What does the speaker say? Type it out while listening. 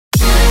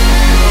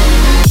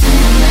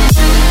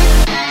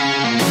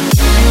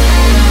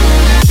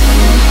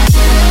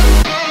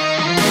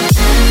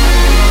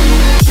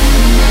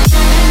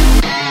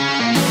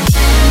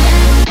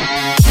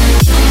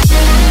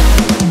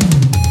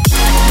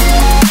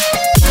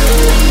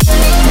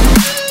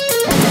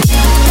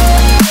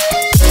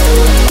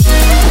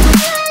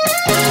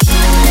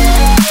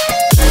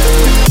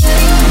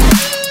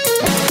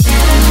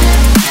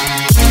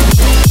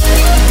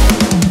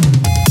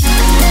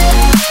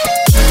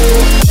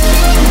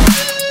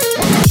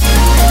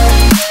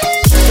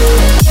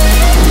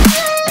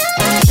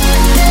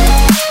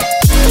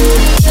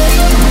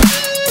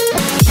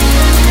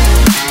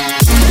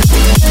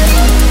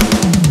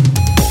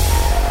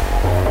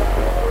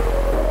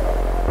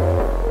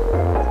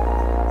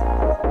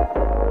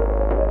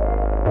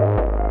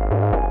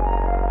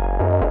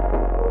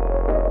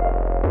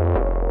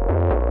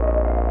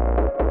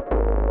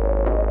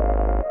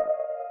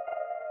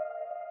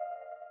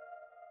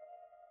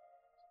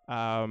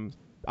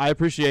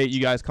appreciate you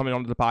guys coming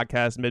onto the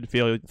podcast.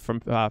 Midfield from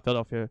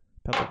Philadelphia,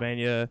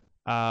 Pennsylvania.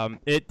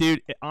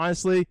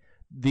 Honestly,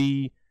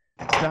 the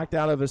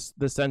Smackdown of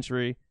the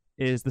Century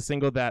is the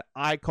single that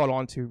I caught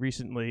on to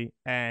recently,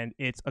 and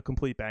it's a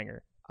complete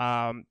banger.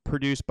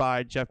 Produced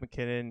by Jeff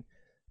McKinnon.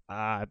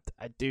 I'm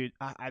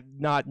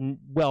not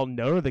well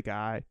known to the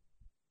guy,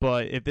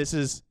 but if this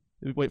is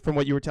from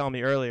what you were telling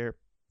me earlier,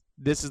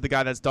 this is the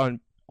guy that's done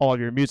all of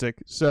your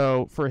music.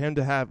 So for him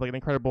to have like an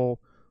incredible,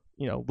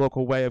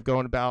 local way of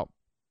going about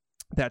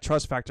that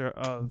trust factor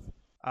of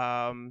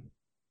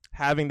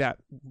having that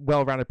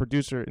well-rounded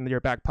producer in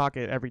your back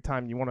pocket every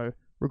time you want to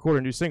record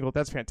a new single,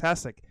 that's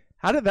fantastic.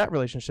 How did that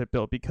relationship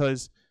build?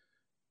 Because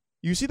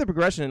you see the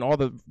progression in all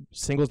the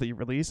singles that you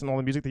release and all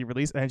the music that you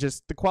release, and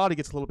just the quality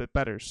gets a little bit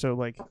better. So,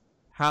 like,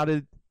 how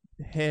did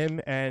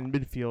him and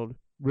Midfield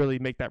really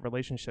make that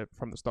relationship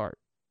from the start?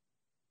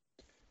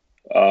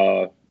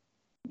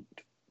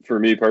 For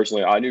me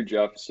personally, I knew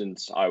Jeff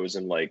since I was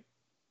in like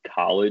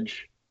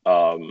college.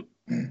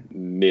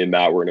 Me and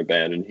Matt were in a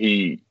band, and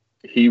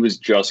he was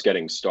just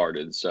getting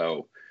started.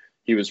 So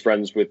he was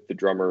friends with the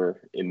drummer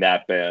in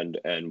that band,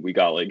 and we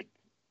got like,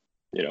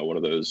 one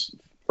of those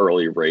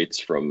early rates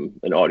from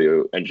an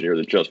audio engineer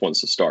that just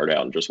wants to start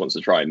out and just wants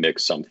to try and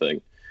mix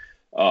something.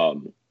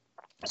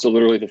 So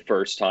literally the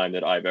first time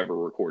that I've ever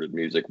recorded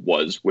music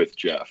was with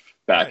Jeff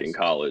back in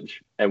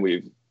college.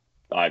 And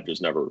I've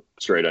just never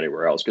strayed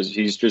anywhere else because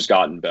he's just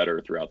gotten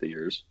better throughout the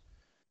years.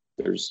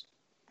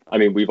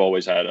 We've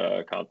always had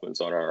a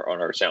confidence on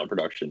our sound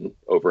production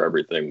over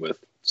everything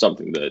with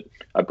something that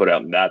I put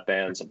out in that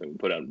band, something we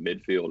put out in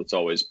Midfield. It's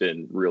always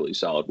been really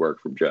solid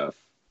work from Jeff.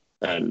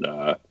 And,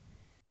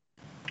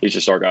 he's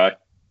just our guy.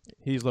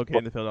 He's located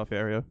in the Philadelphia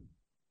area.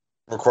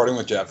 Recording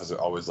with Jeff is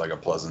always like a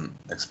pleasant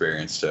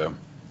experience too.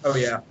 Oh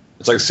yeah.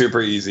 It's like super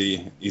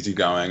easy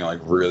going, like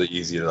really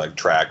easy to like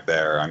track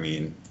there. I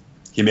mean,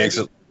 he makes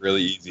it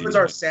really easy. It's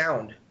our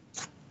sound,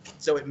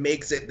 so it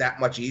makes it that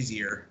much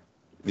easier.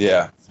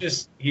 Yeah.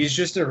 He's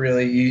just a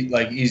really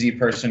easy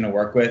person to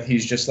work with.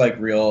 He's just like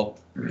real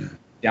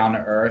down to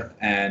earth,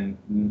 and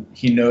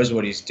he knows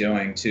what he's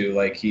doing too.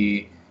 Like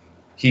he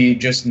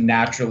just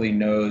naturally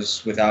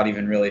knows without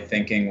even really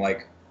thinking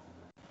like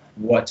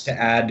what to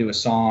add to a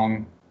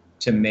song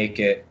to make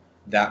it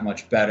that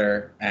much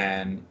better.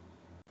 And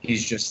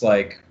he's just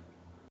like,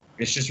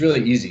 it's just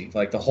really easy.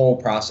 Like the whole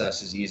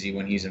process is easy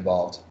when he's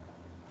involved.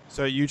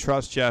 So you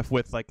trust Jeff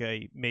with like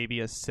maybe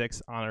a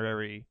 6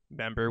 honorary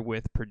member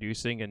with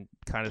producing and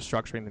kind of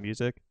structuring the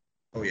music?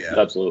 Oh yeah,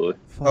 absolutely.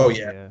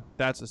 Yeah,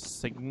 that's a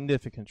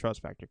significant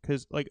trust factor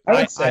because like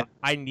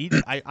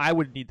I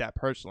would need that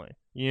personally.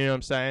 You know what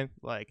I'm saying?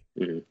 Like,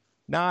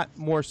 not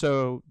more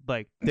so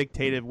like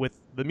dictated with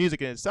the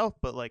music in itself,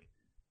 but like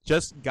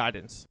just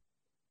guidance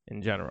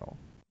in general.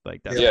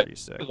 Like that's pretty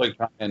sick. Like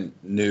trying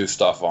new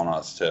stuff on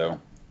us too.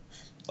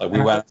 Like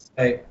we went.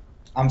 Hey,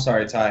 I'm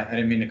sorry, Ty. I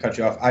didn't mean to cut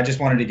you off. I just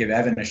wanted to give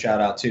Evan a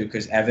shout out too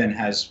because Evan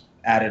has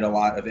added a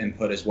lot of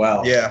input as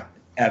well. Yeah,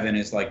 Evan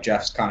is like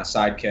Jeff's kind of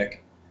sidekick.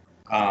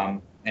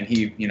 And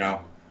he,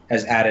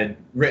 has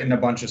written a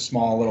bunch of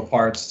small little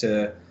parts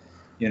to,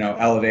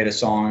 elevate a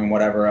song and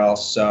whatever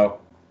else. So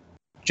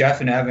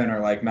Jeff and Evan are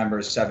like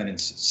members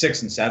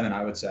 6 and 7,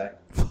 I would say.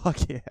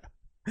 Fuck yeah.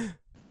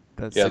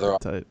 That's super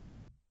tight.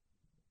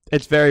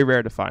 It's very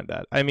rare to find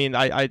that. I mean,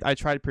 I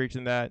tried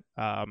preaching that,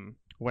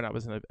 when I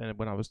was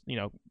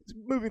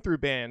moving through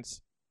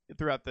bands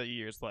throughout the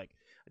years. Like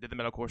I did the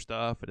metalcore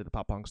stuff, I did the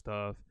pop punk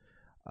stuff.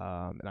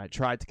 And I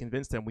tried to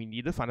convince them we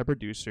need to find a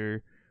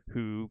producer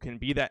who can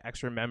be that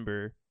extra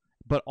member,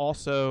 but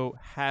also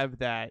have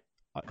that,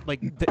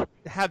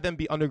 have them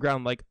be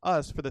underground like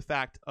us for the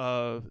fact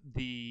of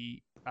the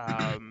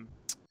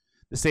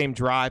same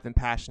drive and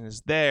passion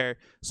is there,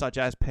 such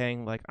as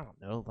paying like, I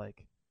don't know,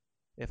 like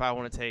if I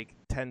want to take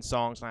 10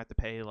 songs and I have to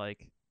pay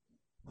like,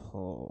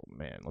 oh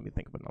man, let me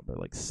think of a number,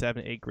 like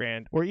 $7-8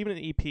 grand, or even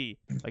an EP,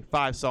 like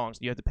 5 songs,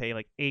 you have to pay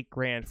like $8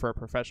 grand for a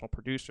professional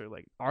producer.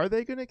 Like, are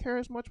they going to care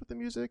as much with the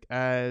music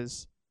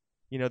as,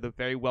 the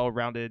very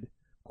well-rounded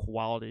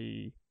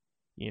quality,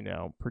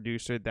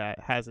 producer that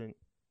hasn't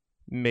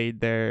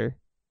made their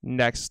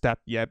next step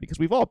yet? Because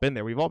we've all been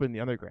there. We've all been in the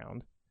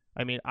underground.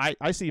 I mean,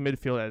 I see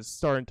Midfield as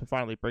starting to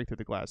finally break through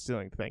the glass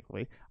ceiling,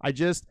 thankfully.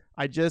 And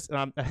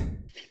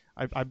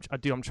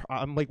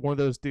I'm like one of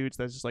those dudes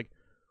that's just like,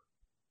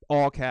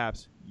 all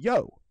caps,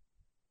 yo,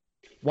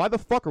 why the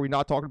fuck are we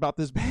not talking about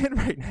this band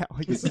right now?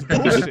 Like, this is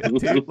bullshit,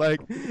 dude. Like,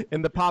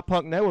 in the pop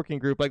punk networking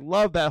group, like,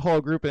 love that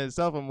whole group in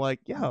itself. I'm like,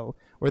 yo,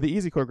 or the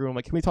Easycore group, I'm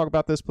like, can we talk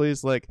about this,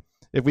 please? Like,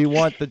 if we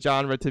want the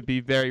genre to be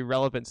very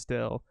relevant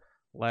still,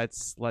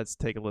 let's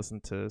take a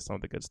listen to some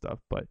of the good stuff.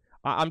 But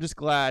I'm just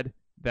glad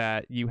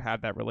that you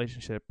have that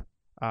relationship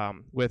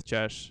with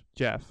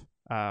Jeff,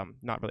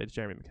 not related to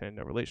Jeremy McKinnon,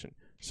 no relation.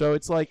 So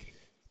it's like,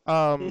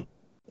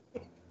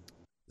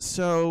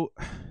 so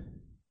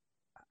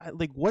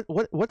like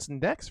what's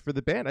next for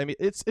the band? I mean,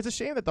 it's a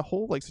shame that the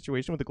whole like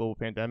situation with the global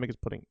pandemic is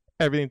putting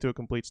everything to a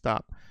complete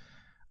stop.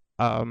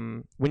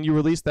 When you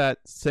released that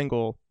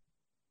single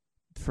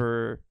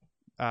for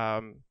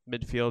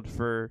Midfield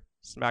for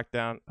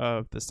SmackDown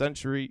of the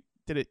century.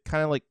 Did it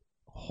kind of like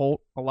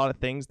halt a lot of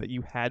things that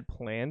you had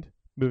planned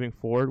moving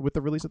forward with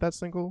the release of that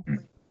single?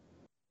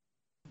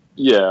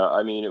 Yeah,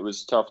 I mean, it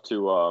was tough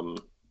to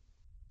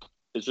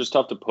it's just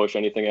tough to push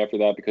anything after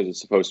that because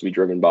it's supposed to be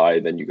driven by,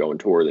 then you go on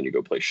tour, then you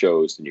go play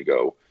shows, then you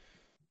go,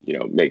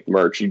 make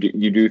merch. You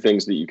do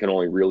things that you can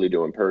only really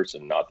do in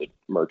person. Not that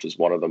merch is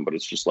one of them, but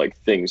it's just like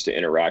things to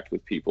interact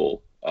with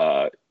people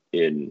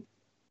in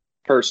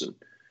person.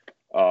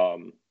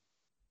 So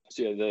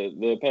yeah,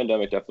 the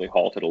pandemic definitely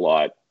halted a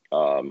lot,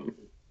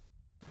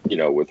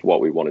 with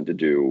what we wanted to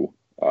do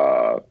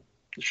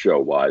show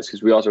wise,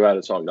 because we also had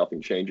a song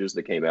 "Nothing Changes"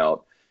 that came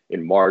out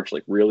in March,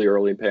 like really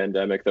early in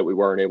pandemic, that we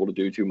weren't able to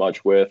do too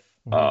much with.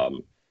 Mm-hmm.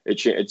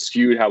 It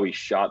skewed how we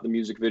shot the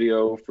music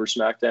video for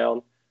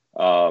SmackDown.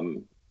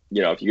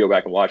 If you go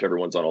back and watch,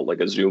 everyone's on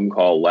a Zoom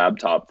call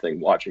laptop thing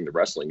watching the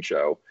wrestling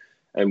show,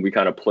 and we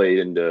kind of played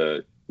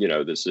into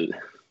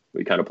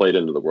we kind of played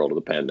into the world of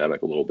the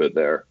pandemic a little bit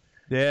there.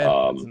 Yeah,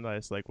 that's a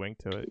nice wink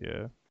to it.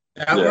 Yeah.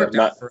 That worked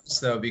out for us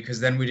though, because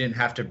then we didn't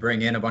have to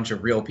bring in a bunch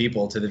of real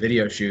people to the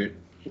video shoot.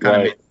 Kind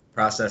of made the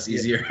process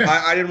easier.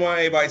 I didn't want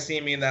anybody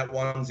seeing me in that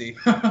onesie.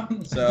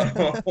 So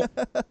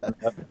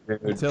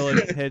until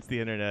it hits the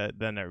internet,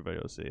 then everybody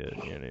will see it.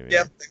 You know what I mean?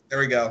 Yep, there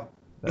we go.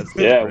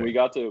 We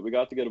got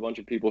to get a bunch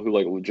of people who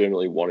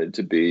legitimately wanted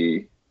to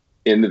be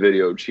in the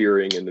video,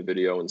 cheering in the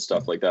video and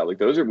stuff like that.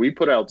 We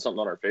put out something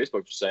on our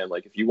Facebook just saying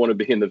if you want to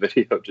be in the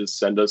video, just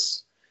send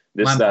us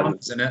this, my that,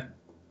 mom's in it.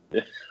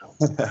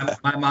 Yeah.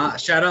 My mom.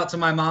 Shout out to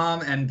my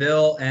mom and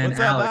Bill and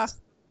What's Alex.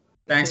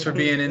 Thanks for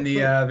being in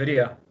the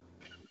video.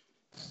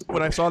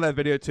 When I saw that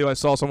video too, I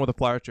saw someone with a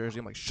Flyers jersey.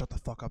 I'm like, shut the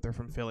fuck up, they're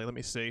from Philly. Let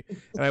me see.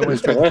 And I went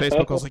straight to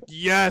Facebook. I was like,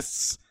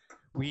 yes,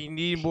 we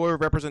need more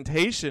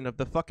representation of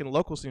the fucking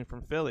local scene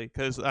from Philly,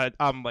 because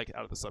I'm out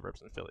of the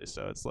suburbs in Philly,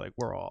 so it's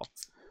we're all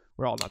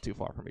not too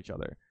far from each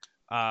other.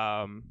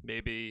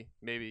 Maybe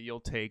you'll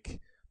take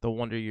the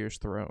Wonder Years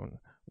throne.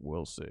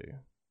 We'll see.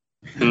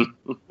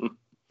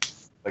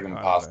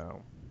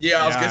 Impossible.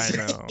 Yeah, I was gonna say.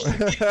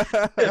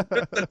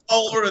 That's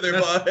all over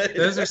there, bud.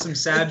 Those are some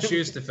sad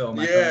shoes to fill,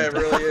 my friend. It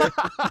really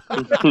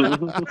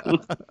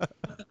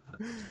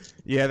is.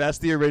 Yeah, that's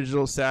the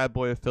original sad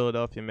boy of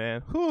Philadelphia,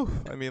 man. Whew.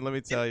 I mean, let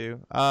me tell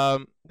you.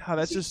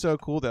 That's just so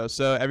cool though.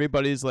 So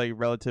everybody's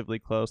relatively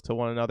close to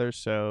one another,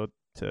 so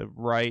to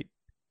write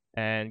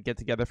and get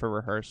together for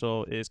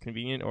rehearsal is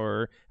convenient,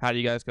 or how do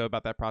you guys go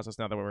about that process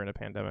now that we're in a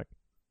pandemic?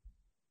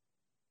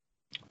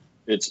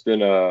 It's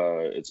been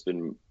a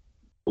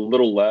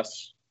little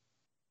less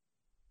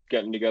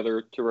getting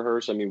together to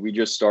rehearse. I mean, we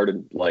just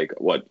started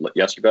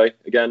yesterday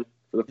again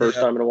for the first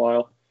time in a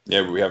while.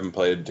 Yeah, we haven't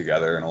played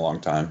together in a long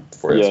time.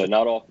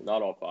 Not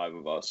all five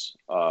of us.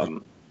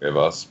 Three of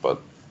us,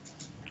 but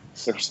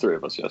there's three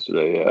of us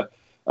yesterday. Yeah,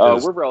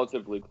 we're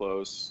relatively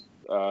close.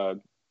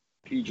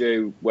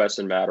 PJ, Wes,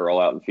 and Matt are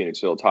all out in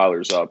Phoenixville.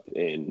 Tyler's up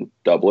in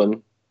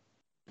Dublin,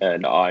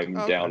 and I'm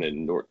down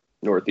in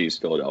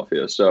northeast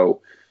Philadelphia.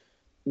 So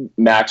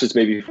max is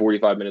maybe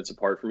 45 minutes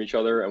apart from each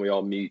other, and we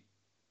all meet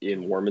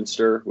in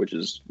Warminster, which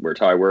is where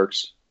Ty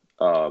works,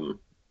 in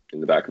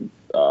the back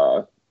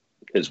of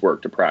his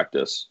work to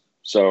practice.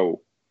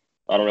 So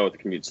I don't know what the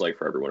commute's like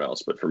for everyone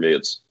else, but for me,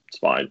 it's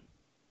fine.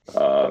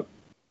 But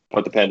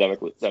the pandemic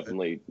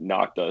definitely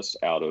knocked us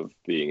out of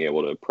being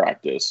able to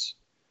practice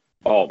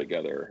all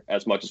together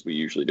as much as we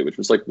usually do, which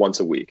was once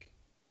a week.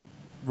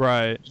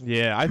 Right.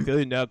 Yeah, I feel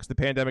because the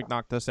pandemic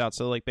knocked us out.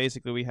 So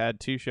basically we had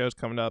 2 shows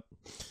coming up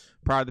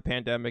prior to the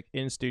pandemic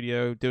in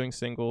studio doing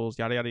singles,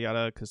 yada yada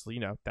yada, because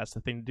that's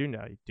the thing to do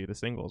now. You do the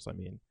singles. I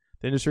mean,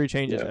 the industry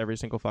changes every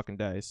single fucking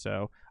day.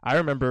 So I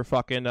remember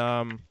fucking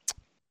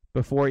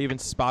before even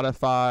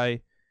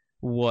Spotify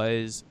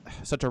was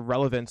such a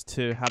relevance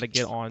to how to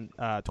get on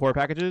tour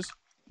packages,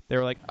 they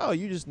were like, oh,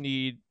 you just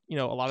need a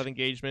lot of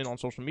engagement on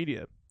social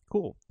media.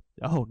 Cool.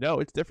 Oh no,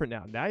 it's different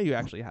now. Now you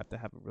actually have to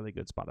have a really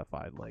good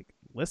Spotify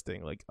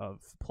listing of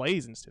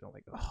plays and stuff.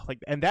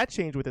 And that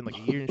changed within a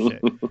year and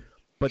shit.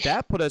 But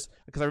that put us,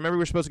 because I remember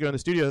we were supposed to go in the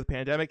studio, the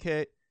pandemic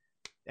hit,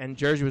 and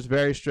Jersey was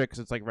very strict because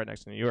it's right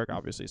next to New York,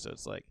 obviously. So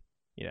it's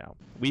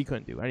we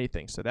couldn't do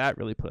anything. So that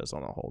really put us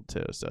on a hold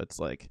too. So it's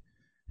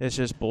it's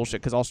just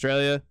bullshit. Because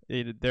Australia,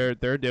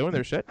 they're doing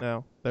their shit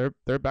now.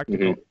 They're back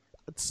to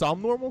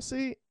some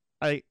normalcy.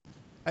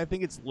 I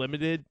think it's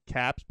limited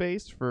cap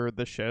space for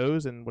the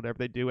shows and whatever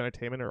they do,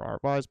 entertainment or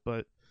art wise.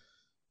 But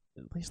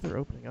at least they're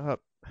opening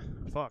up.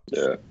 Fuck.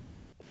 Yeah.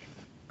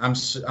 I'm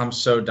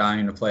so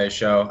dying to play a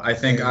show. I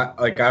think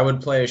I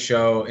would play a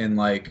show in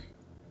my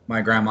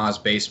grandma's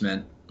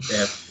basement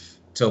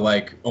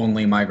to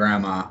only my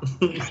grandma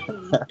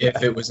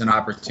if it was an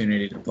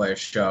opportunity to play a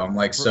show.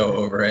 I'm so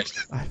over it.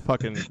 I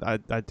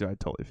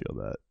totally feel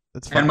that.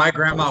 And my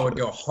grandma would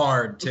go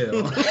hard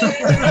too.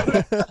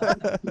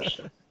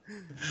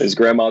 His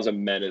grandma's a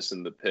menace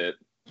in the pit.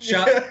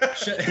 Shout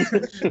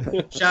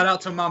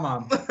out to my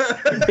mom.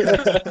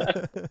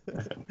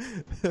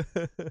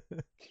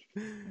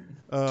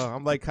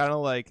 I'm like kind of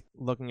like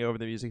looking over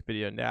the music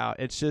video now.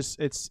 It's just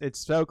it's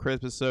so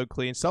crisp, it's so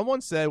clean.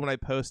 Someone said when I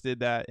posted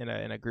that in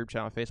a group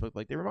chat on Facebook,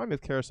 like they remind me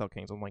of Carousel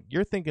Kings. I'm like,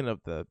 you're thinking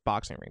of the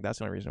boxing ring. That's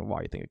the only reason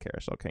why you think of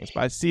Carousel Kings.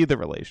 But I see the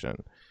relation.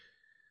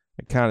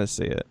 I kind of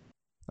see it.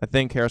 I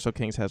think Carousel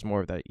Kings has more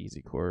of that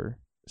easy core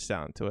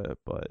sound to it,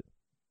 but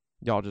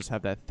y'all just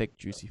have that thick,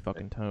 juicy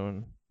fucking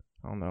tone.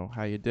 I don't know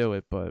how you do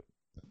it, but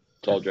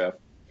It's all Jeff.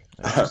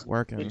 it's just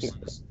working.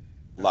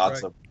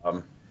 Lots Right.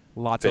 of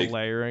Lots Big. of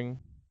layering.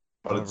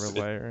 But Over it's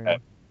layering.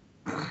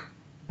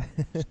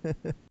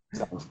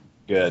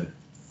 good,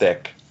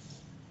 thick.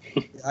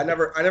 I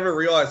never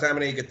realized how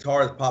many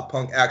guitars pop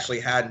punk actually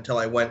had until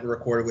I went and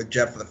recorded with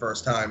Jeff for the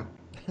first time.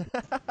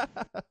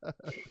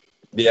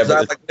 Yeah, 'Cause I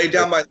but like laid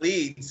down my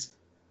leads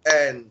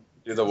and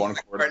do the one all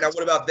chord. right, now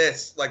what about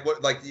this? Like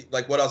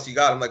what else you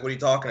got? I'm like, what are you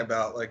talking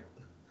about? Like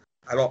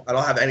I don't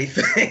have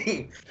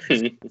anything.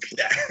 And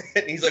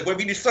he's like, what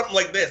if you do something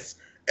like this?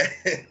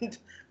 And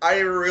I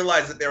didn't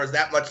realize that there was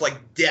that much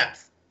like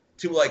depth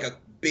to like a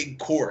big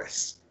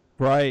chorus.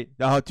 Right.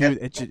 Oh, dude,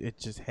 it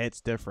just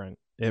hits different.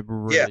 It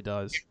really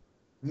does.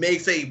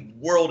 Makes a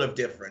world of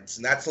difference,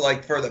 and that's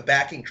like for the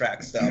backing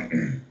track stuff.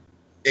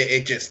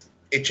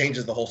 It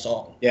changes the whole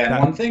song. Yeah,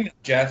 and one thing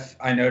Jeff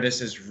I notice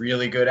is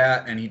really good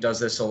at, and he does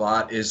this a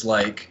lot, is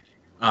like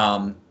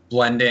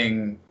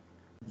blending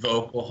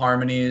vocal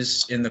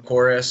harmonies in the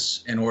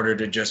chorus in order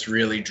to just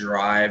really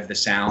drive the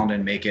sound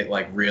and make it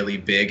like really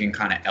big and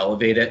kind of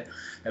elevate it.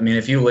 I mean,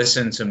 if you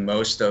listen to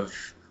most of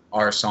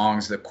our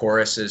songs, the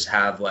choruses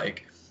have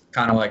like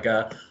kind of like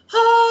a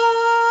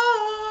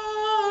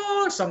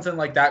something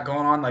like that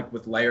going on, like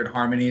with layered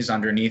harmonies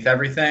underneath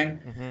everything,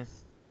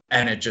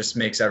 and it just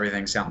makes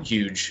everything sound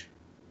huge.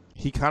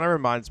 He kind of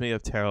reminds me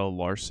of Taylor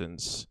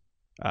Larson's,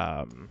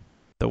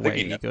 the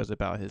way he goes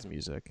about his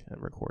music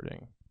and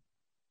recording.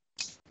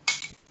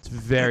 It's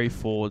very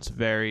full. It's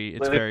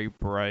very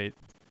bright.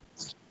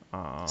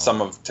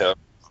 Some of Taylor's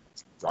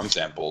drum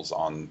samples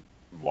on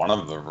one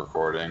of the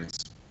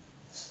recordings.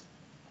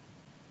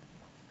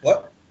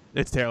 What?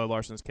 It's Taylor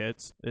Larson's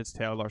kits. It's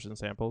Taylor Larson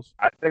samples.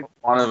 I think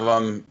one of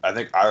them,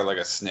 either like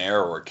a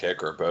snare or a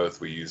kick or both,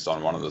 we used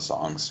on one of the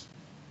songs.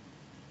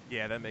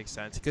 Yeah, that makes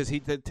sense. Because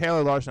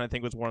Taylor Larson, I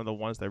think, was one of the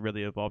ones that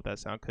really evolved that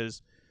sound.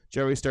 Because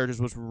Joey Sturgis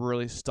was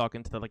really stuck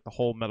into the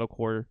whole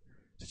metalcore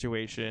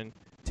situation.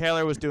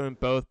 Taylor was doing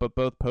both, but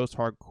both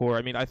post-hardcore.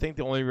 I mean, I think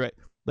the only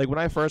when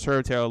I first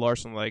heard Taylor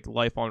Larson, like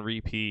Life on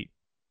Repeat,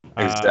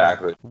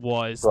 Exactly.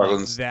 was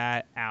like,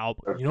 that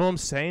album. You know what I'm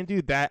saying,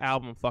 dude? That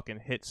album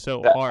fucking hit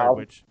so hard.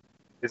 Which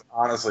is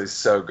honestly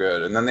so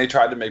good. And then they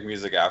tried to make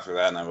music after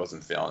that, and I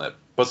wasn't feeling it.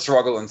 But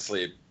Struggle and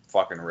Sleep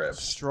fucking ripped.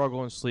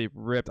 Struggle and Sleep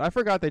ripped. I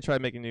forgot they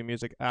tried making new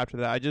music after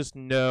that. I just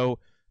know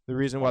the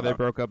reason why they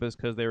broke up is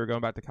because they were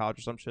going back to college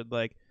or some shit.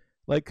 Like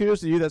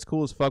kudos to you, that's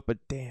cool as fuck. But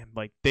damn,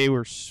 like they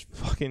were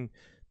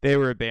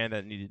a band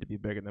that needed to be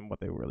bigger than what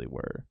they really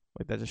were.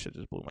 Like that shit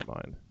just blew my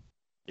mind.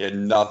 Yeah,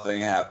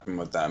 nothing happened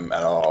with them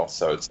at all.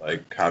 So it's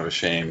like kind of a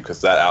shame because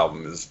that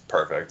album is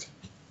perfect.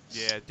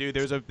 Yeah, dude.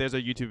 There's a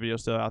YouTube video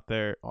still out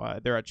there.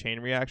 They're at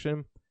Chain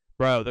Reaction,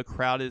 bro. The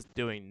crowd is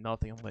doing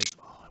nothing. I'm like,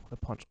 oh, I want to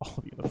punch all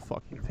of you in the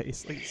fucking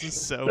face. Like this is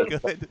so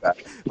good.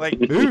 Like,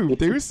 ooh,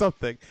 do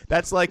something.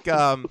 That's like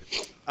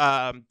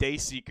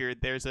Dayseeker.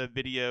 There's a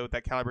video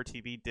that Caliber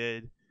TV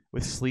did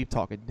with Sleep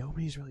Talk, and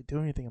nobody's really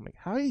doing anything. I'm like,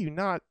 how are you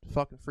not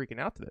fucking freaking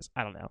out to this?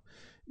 I don't know.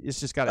 It's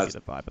just got to be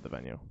the vibe of the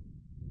venue.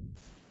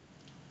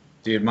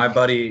 Dude, my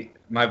buddy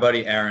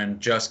Aaron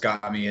just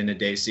got me into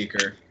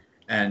Dayseeker,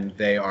 and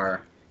they're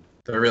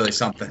really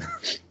something.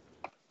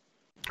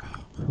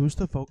 Who's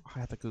the vocal? I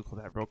have to Google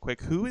that real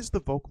quick. Who is the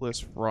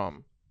vocalist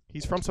from?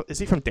 Is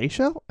he from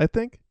Dayshell? I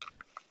think.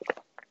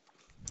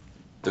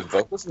 The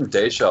vocalist from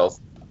Dayshell,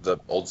 the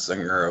old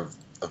singer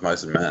of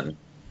Mice and Men.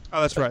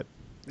 Oh, that's right.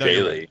 No,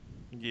 Bailey.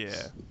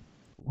 Yeah.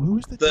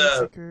 Who's the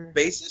Dayseeker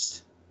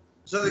bassist?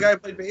 Was that the guy who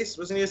played bass?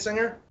 Wasn't he a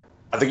singer?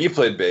 I think he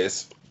played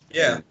bass.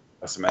 Yeah.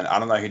 I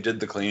don't know. He did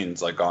the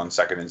cleans like on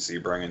Second and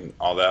Sebring and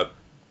all that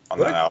on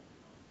that album.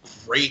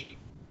 Great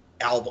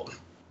album.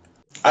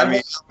 I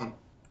mean,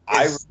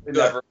 I really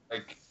never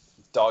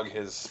dug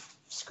his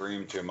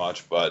scream too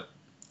much, but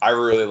I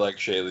really like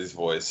Shaylee's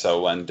voice.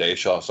 So when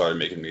Dayshell started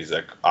making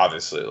music,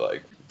 obviously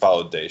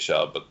followed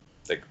Dayshell, but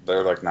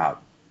they're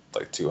not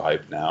too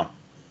hyped now.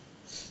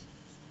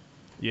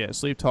 Yeah,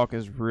 Sleep Talk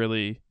is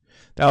really.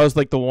 That was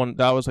the one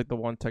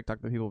TikTok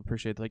that people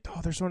appreciate. Like,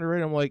 oh, they're so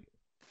underrated. I'm like,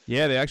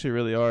 yeah, they actually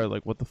really are.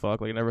 Like, what the fuck?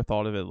 Like, I never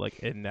thought of it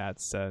in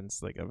that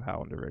sense, of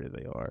how underrated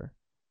they are.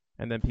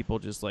 And then people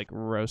just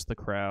roast the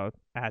crowd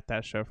at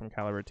that show from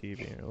Caliber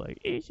TV, and they're like,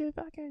 "You should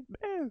fucking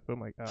move."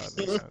 I'm like, oh, that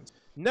makes sense.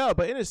 No,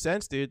 but in a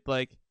sense, dude,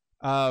 yeah,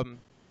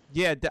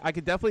 I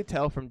could definitely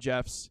tell from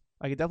Jeff's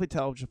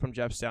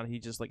sound, he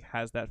just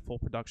has that full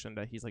production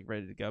that he's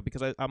ready to go.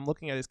 Because I'm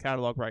looking at his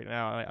catalog right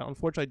now. I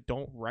unfortunately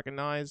don't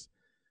recognize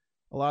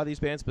a lot of these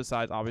bands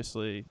besides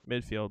obviously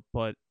Midfield,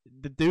 but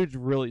the dude's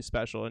really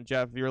special. And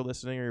Jeff, if you're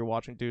listening or you're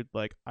watching, dude,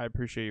 I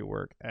appreciate your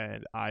work,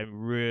 and I'm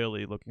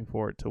really looking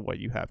forward to what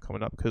you have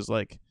coming up, because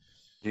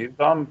He's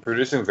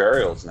producing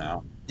Varials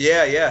now.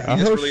 Yeah.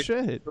 He just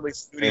shit.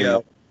 released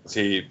studio.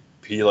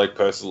 He like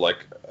posted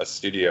like a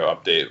studio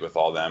update with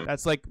all them.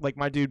 That's like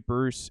my dude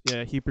Bruce.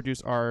 Yeah, he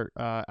produced our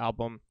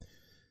album.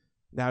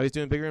 Now he's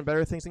doing bigger and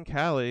better things in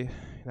Cali.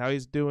 Now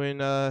he's doing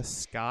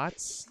Scott.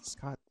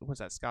 What's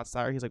that? Scott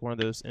Steyer. He's like one of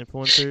those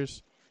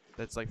influencers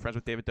that's like friends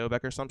with David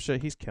Dobrik or some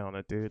shit. He's killing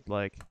it, dude.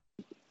 Like,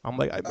 I'm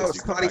like, I miss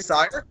you. Scotty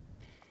Sire?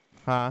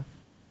 Huh?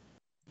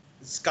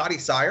 Scotty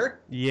Sire?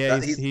 Yeah,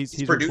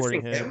 he's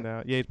recording him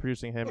now. Yeah, he's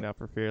producing him now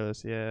for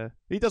Fearless. Yeah,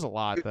 he does a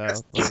lot though.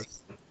 Like,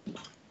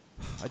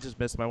 I just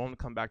miss him. I want him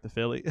to come back to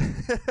Philly.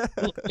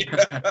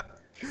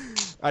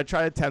 I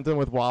try to tempt him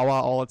with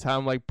Wawa all the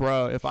time. Like,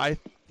 bro, if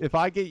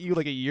I get you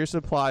like a year's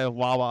supply of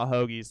Wawa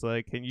hoagies,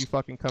 like, can you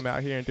fucking come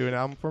out here and do an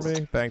album for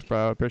me? Thanks,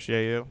 bro.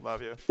 Appreciate you.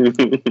 Love you.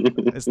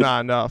 It's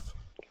not enough.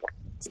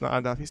 It's not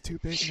enough. He's too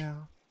big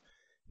now.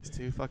 He's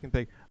too fucking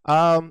big.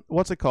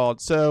 What's it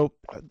called? So,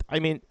 I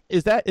mean,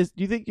 do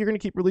you think you're gonna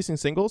keep releasing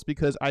singles?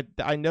 Because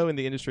I know in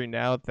the industry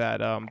now that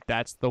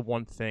that's the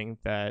one thing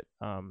that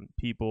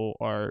people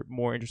are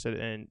more interested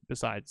in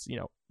besides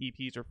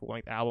EPs or full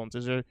length albums.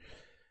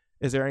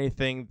 Is there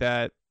anything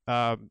that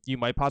you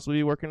might possibly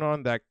be working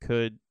on that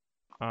could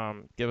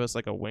give us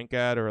like a wink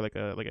at or like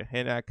a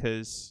hint at?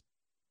 Because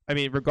I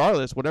mean,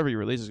 regardless, whatever you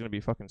release is gonna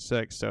be fucking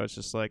sick. So it's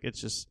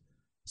just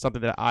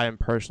something that I am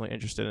personally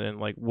interested in.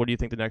 Like, what do you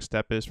think the next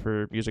step is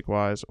for music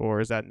wise,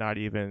 or is that not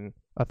even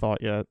a thought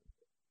yet?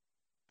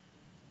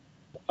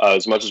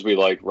 As much as we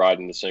like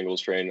riding the singles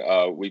train,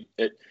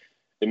 it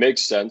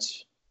makes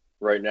sense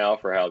right now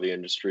for how the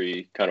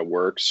industry kind of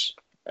works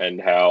and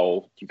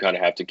how you kind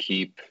of have to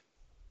keep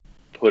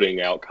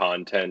putting out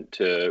content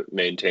to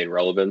maintain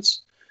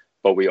relevance.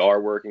 But we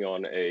are working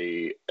on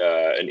an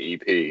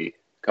EP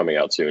coming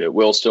out soon. It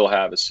will still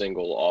have a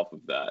single off of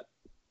that,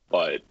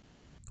 but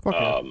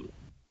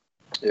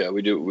yeah,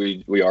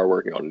 we are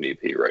working on an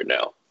EP right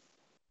now,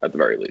 at the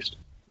very least.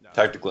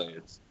 Technically,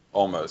 it's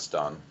almost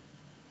done.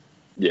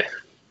 Yeah,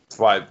 that's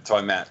why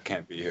Matt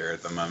can't be here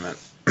at the moment.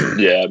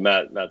 Yeah,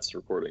 Matt's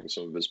recording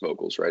some of his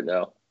vocals right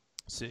now.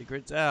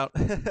 Secrets out.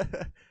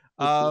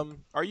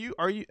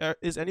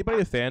 Is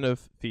anybody a fan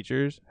of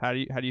features? How do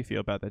you feel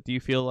about that? Do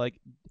you feel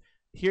like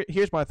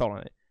here's my thought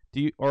on it.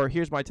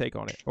 Here's my take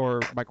on it,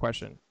 or my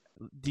question.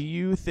 Do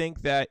you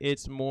think that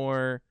it's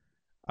more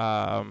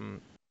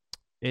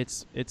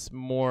it's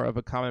more of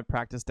a common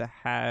practice to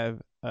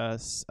have a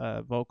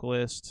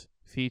vocalist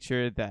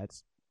feature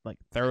that's like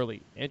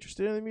thoroughly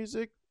interested in the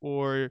music,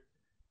 or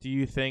do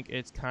you think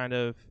it's kind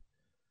of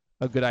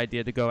a good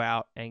idea to go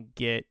out and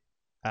get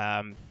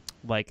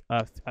like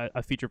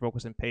a feature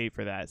vocalist and pay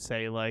for that?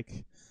 Say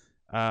like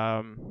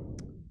I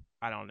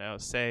don't know,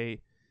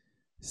 say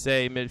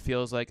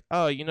Midfield's like,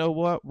 oh, you know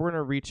what, we're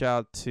gonna reach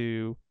out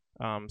to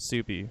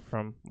Soupy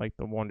from like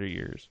the Wonder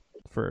Years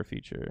for a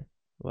feature.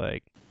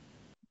 Like,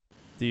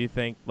 do you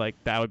think like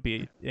that would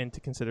be into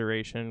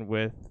consideration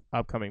with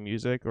upcoming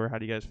music, or how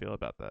do you guys feel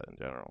about that in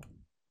general?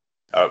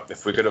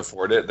 If we could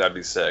afford it, that'd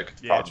be sick.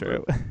 Yeah, probably.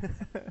 True.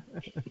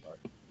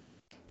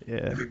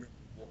 Yeah.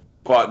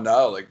 But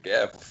no, like,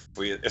 yeah,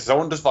 if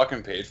someone just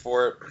fucking paid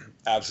for it,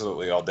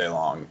 absolutely all day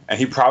long, and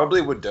he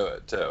probably would do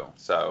it too.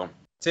 So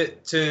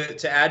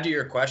to add to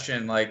your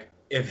question, like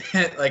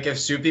if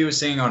Soupy was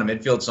singing on a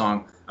Midfield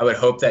song, I would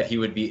hope that he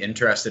would be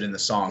interested in the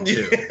song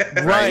too.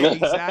 Right,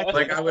 exactly.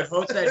 Like, I would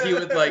hope that he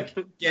would like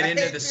get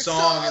into the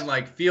song and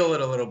like feel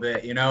it a little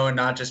bit, and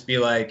not just be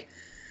like,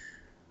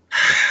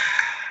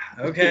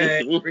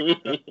 okay.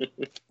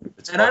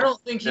 And I don't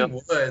think he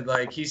would.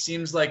 Like, he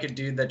seems like a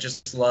dude that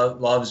just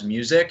loves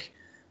music,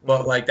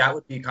 but like that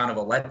would be kind of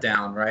a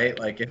letdown, right?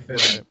 Like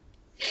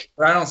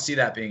but I don't see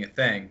that being a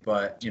thing.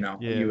 But you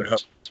would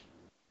hope.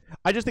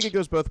 I just think it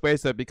goes both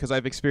ways, though, because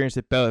I've experienced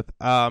it both.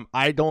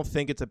 I don't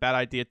think it's a bad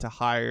idea to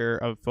hire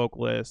a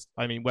vocalist.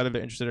 I mean, whether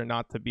they're interested or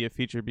not, to be a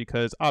feature,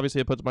 because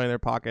obviously it puts money in their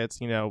pockets,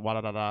 and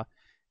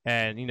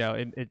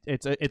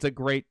it's a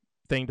great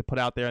thing to put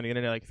out there on the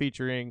internet, like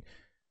featuring,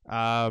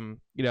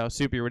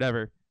 Soupy or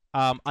whatever.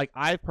 Like,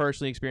 I've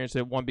personally experienced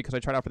it, one, because I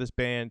tried out for this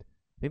band.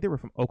 I think they were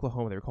from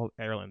Oklahoma. They were called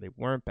Airland. They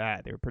weren't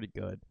bad. They were pretty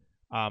good.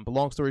 But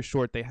long story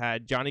short, they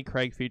had Johnny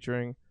Craig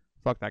featuring,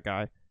 fuck that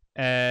guy,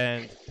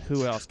 and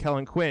who else?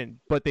 Kellen Quinn.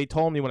 But they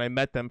told me when I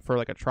met them for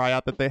like a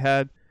tryout that they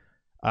had,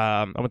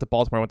 I went to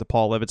Baltimore. I went to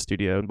Paul Levitt's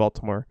studio in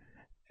Baltimore,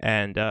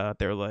 and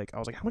they were like, I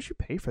was like, how much you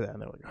pay for that? And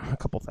they're like, a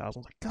couple thousand. I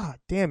was like, God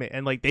damn it!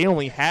 And like, they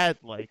only had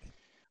like,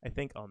 I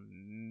think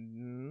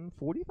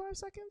 45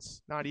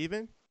 seconds, not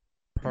even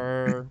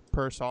per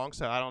song.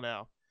 So I don't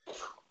know.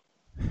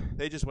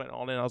 They just went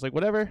all in. I was like,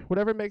 whatever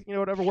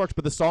works.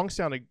 But the song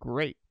sounded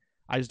great.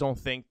 I just don't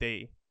think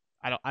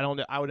I don't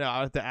know. I would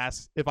have to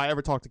ask if I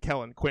ever talked to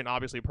Kellen Quinn,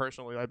 obviously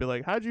personally. I'd be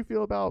like, how do you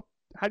feel about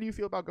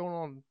going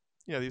on,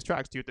 these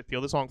tracks? Do you have to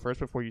feel the song first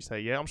before you say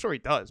yeah? I'm sure he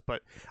does,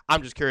 but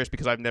I'm just curious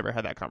because I've never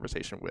had that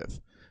conversation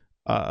with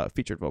a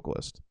featured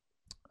vocalist.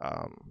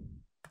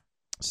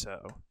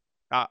 So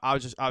I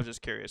was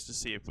just curious to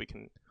see if we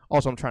can.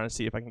 Also, I'm trying to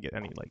see if I can get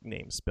any like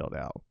names spelled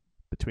out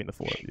between the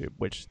four of you,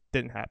 which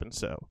didn't happen.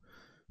 So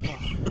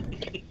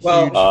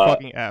Well, huge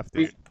fucking F,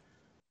 dude.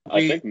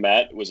 I think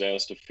Matt was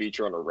asked to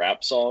feature on a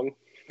rap song.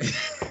 Yeah.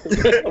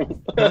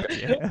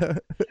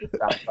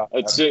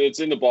 It's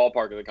in the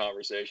ballpark of the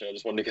conversation. I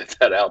just wanted to get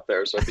that out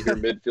there. So if you hear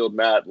Midfield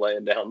Matt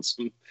laying down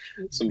some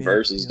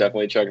verses,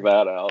 definitely check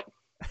that out.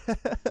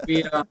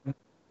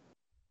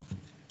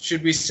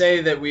 Should we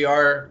say that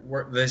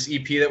this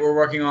EP that we're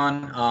working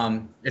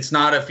on? It's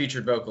not a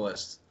featured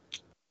vocalist.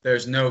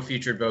 There's no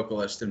featured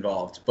vocalist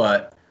involved,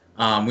 but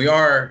we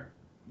are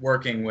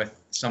working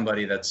with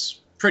somebody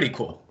that's pretty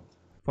cool.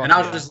 And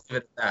I'll just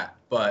leave it at that.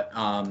 But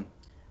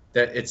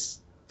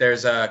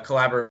there's a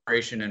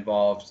collaboration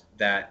involved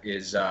that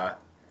is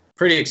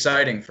pretty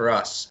exciting for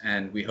us,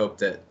 and we hope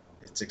that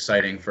it's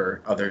exciting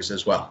for others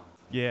as well.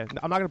 Yeah,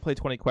 I'm not going to play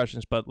 20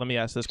 questions, but let me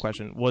ask this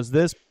question. Was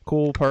this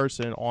cool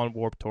person on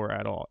Warped Tour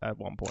at all at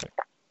one point?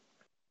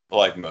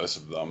 Like most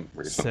of them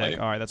recently. Sick.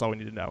 All right, that's all we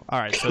need to know. All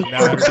right, so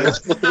now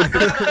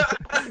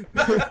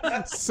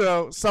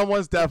so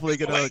someone's definitely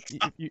going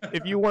to,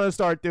 if you want to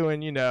start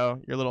doing, your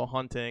little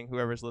hunting,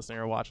 whoever's listening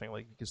or watching,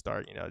 like you can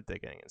start,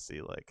 digging and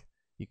see, like,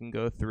 you can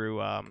go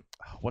through,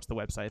 what's the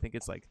website? I think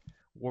it's like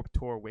Warped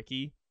Tour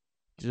Wiki.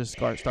 Just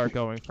start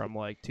going from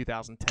like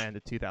 2010 to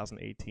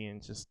 2018,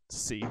 just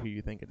see who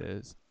you think it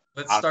is.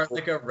 Let's start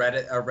like a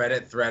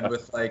Reddit thread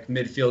with like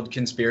midfield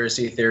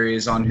conspiracy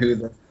theories on who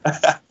the.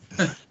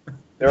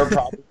 They were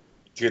probably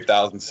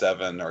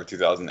 2007 or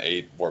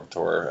 2008 Warped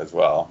Tour as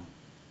well.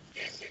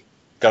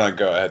 Gonna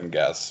go ahead and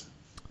guess.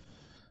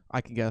 I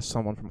can guess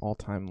someone from All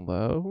Time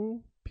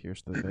Low,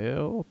 Pierce the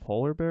Veil,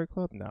 Polar Bear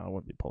Club. No, it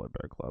wouldn't be Polar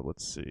Bear Club.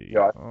 Let's see.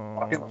 Yeah,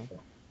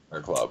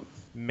 Bear Club.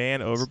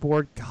 Man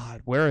Overboard.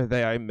 God, where are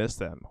they? I miss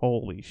them.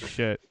 Holy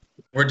shit.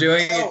 We're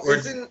doing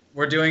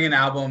we're doing an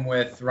album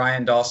with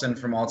Ryan Dawson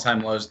from All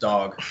Time Low's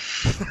dog.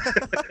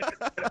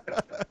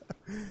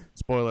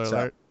 Spoiler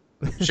alert.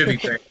 Should be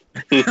great.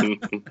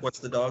 What's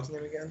the dog's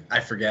name again? I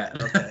forget.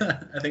 Okay.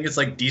 I think it's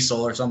like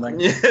Diesel or something.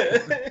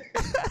 It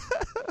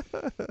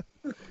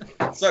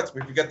sucks.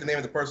 We forget the name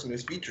of the person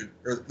who's featured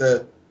or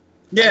the.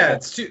 Yeah,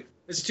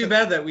 it's too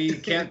bad that we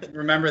can't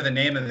remember the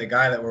name of the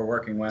guy that we're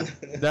working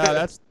with.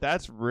 No,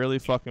 that's really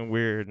fucking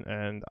weird,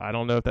 and I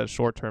don't know if that's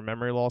short-term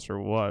memory loss or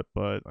what,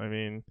 but I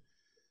mean,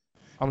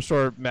 I'm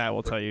sure Matt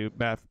will tell you.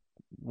 Matt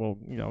will,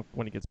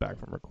 when he gets back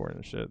from recording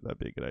and shit, that'd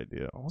be a good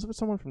idea. Was it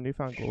someone from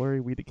Newfound Glory,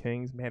 We the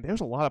Kings? Man,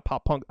 there's a lot of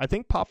pop punk. I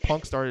think pop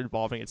punk started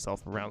evolving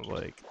itself around,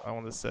 like, I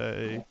want to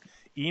say,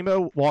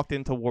 emo walked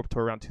into Warped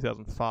Tour around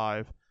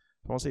 2005.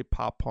 I want to say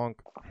pop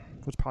punk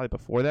was probably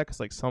before that, because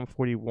like Sum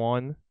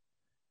 41.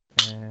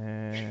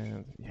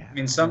 And yeah, I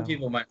mean, some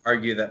people might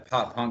argue that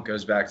pop punk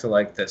goes back to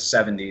like the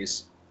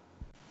 70s,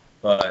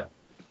 but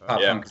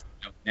pop punk is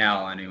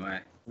now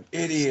anyway.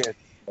 Idiot.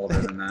 Older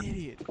than that.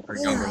 Idiot. Or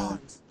younger.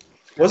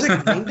 Was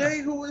it Green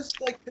Day who was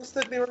like pissed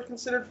that they were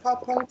considered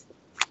pop punk?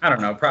 I don't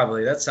know.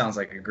 Probably that sounds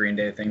like a Green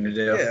Day thing to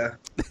do.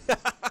 Yeah.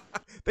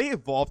 They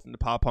evolved into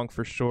pop punk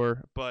for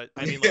sure, but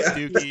I mean,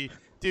 like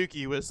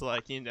Dookie was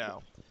like, in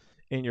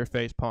your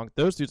face punk.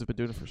 Those dudes have been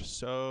doing it for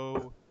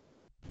so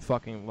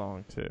fucking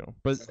long too,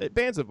 but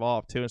bands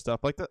evolve too and stuff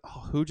like that.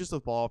 Who just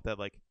evolved that?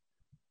 Like,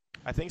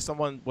 I think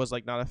someone was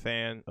like not a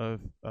fan of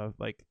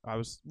like, I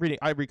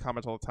read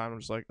comments all the time. I'm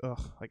just like,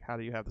 ugh, like, how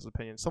do you have this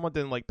opinion? Someone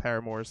didn't like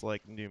Paramore's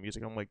like new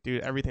music. I'm like,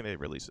 dude, everything they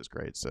release is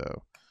great, so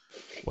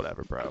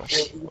whatever, bro.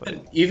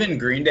 Even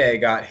Green Day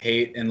got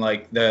hate in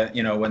like the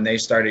when they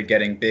started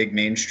getting big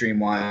mainstream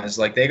wise,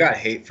 like they got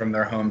hate from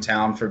their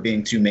hometown for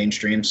being too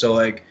mainstream. So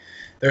like,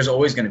 there's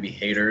always going to be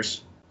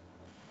haters.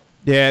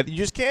 Yeah, you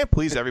just can't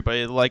please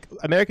everybody. Like,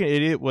 American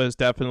Idiot was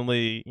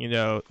definitely,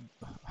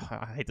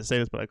 I hate to say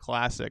this, but a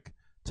classic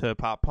to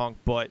pop punk.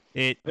 But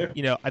it,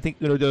 I think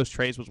those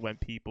trades was when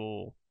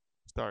people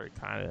started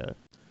kind of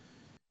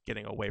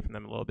getting away from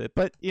them a little bit.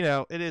 But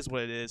it is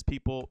what it is.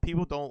 People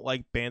don't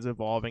like bands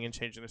evolving and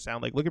changing their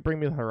sound. Like, look at Bring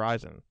Me the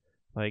Horizon.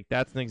 Like,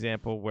 that's an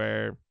example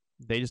where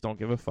they just don't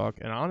give a fuck.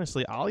 And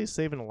honestly, Ollie's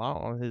saving a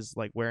lot on his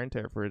like wear and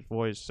tear for his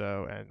voice.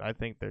 So, and I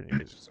think their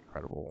music is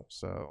incredible.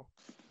 So.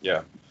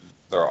 Yeah,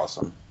 they're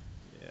awesome.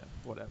 Yeah,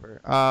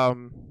 whatever. How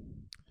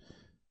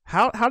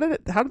did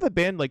the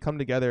band like come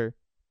together?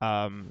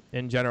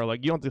 In general,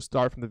 like, you don't just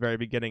start from the very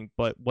beginning,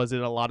 but was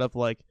it a lot of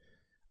like,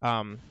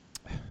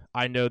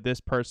 I know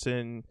this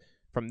person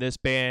from this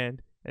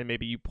band, and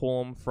maybe you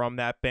pull them from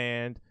that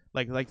band.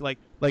 Like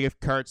if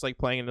Kurt's like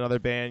playing in another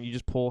band, you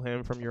just pull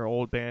him from your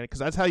old band, because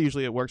that's how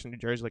usually it works in New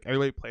Jersey. Like,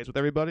 everybody plays with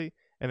everybody,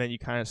 and then you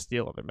kind of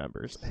steal other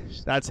members.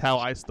 That's how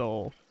I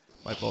stole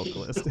my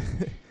vocalist.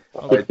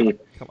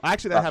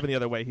 Actually, that happened the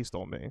other way. He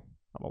stole me.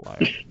 I'm a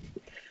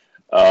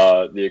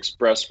liar. The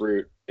express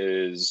route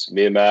is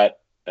me and Matt,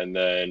 and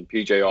then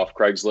PJ off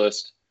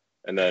Craigslist,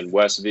 and then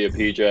Wes via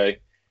PJ,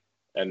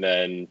 and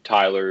then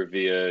Tyler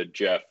via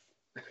Jeff.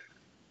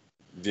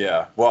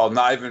 Yeah, well,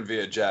 not even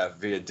via Jeff,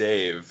 via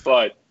Dave.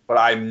 But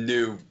I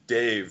knew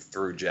Dave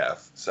through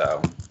Jeff,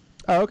 so.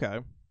 Oh, okay.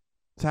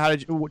 So how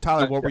did you,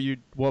 Tyler?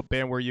 What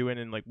band were you in,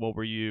 and like what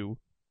were you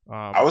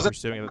I was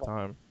pursuing at the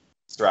time?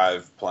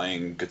 Drive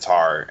playing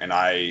guitar, and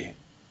I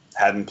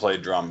hadn't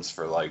played drums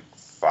for like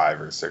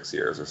 5 or 6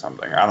 years or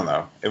something. I don't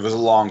know. It was a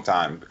long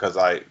time because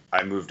I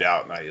moved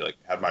out and I like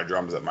had my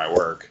drums at my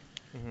work,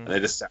 and they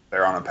just sat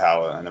there on a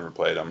pallet and I never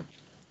played them.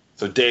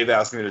 So Dave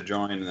asked me to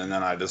join, and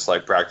then I just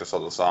like practiced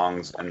all the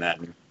songs, and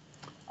then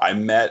I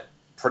met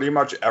pretty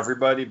much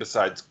everybody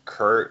besides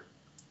Kurt,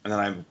 and then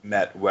I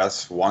met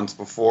Wes once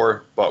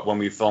before. But when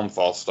we filmed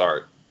False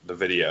Start, the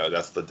video,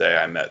 that's the day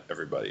I met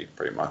everybody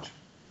pretty much.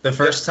 The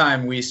first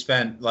time we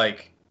spent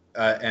like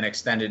an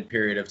extended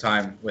period of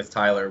time with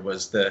Tyler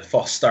was the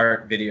False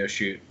Start video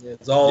shoot.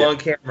 It's all on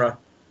camera.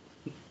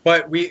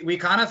 But we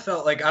kind of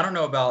felt like, I don't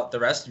know about the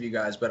rest of you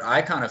guys, but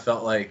I kind of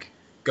felt like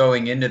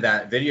going into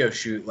that video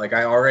shoot, like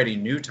I already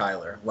knew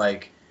Tyler.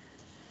 Like,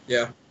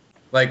 yeah,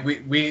 like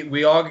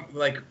we all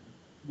like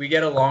we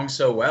get along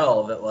so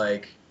well that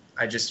like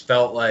I just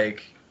felt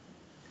like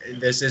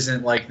this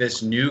isn't like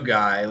this new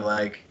guy.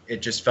 Like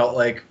it just felt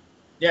like,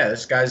 yeah,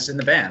 this guy's in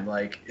the band.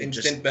 Like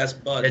instant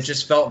best buds. It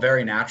just felt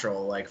very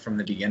natural, like from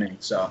the beginning.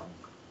 So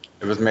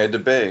it was made to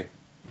be.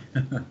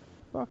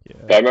 Fuck yeah.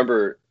 I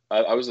remember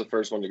I was the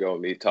first one to go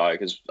and meet Ty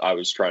because I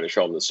was trying to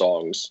show him the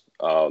songs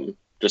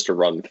just to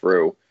run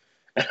through.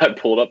 And I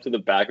pulled up to the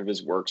back of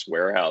his works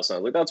warehouse. And I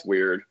was like, that's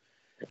weird.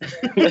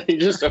 And he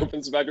just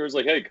opens the back door. He's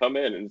like, hey, come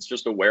in. And it's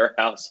just a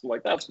warehouse. I'm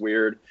like, that's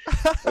weird.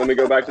 And then we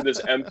go back to this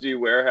empty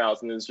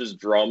warehouse, and it's just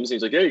drums.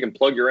 He's like, yeah, you can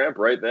plug your amp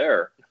right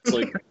there. It's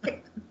like,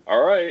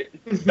 all right.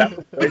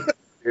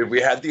 Dude,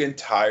 we had the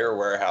entire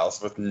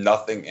warehouse with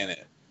nothing in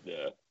it.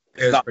 Yeah.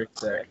 it was pretty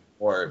sick.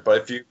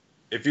 But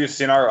if you've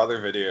seen our other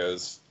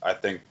videos, I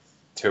think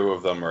 2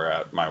 of them are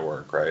at my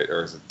work, right?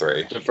 Or is it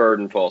 3? Deferred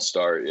and False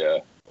Start, yeah.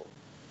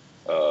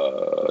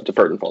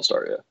 Deferred and False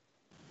Start, yeah.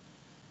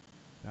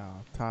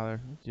 Oh,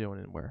 Tyler, you doing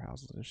in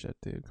warehouses and shit,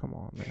 dude. Come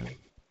on, man.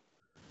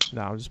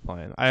 No, I'm just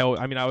playing. I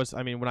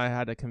mean, when I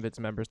had to convince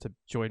members to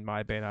join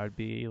my band, I would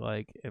be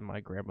like in my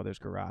grandmother's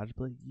garage,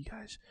 be like, you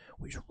guys,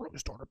 we should really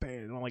start a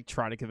band. And I'm like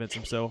trying to convince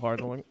them so hard.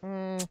 I'm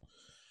like,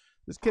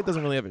 this kid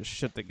doesn't really have his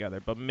shit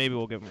together, but maybe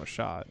we'll give him a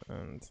shot.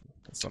 And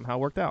it somehow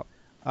worked out.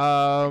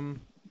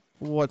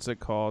 What's it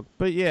called?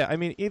 But yeah, I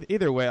mean,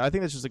 either way, I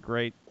think it's just a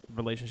great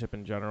relationship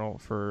in general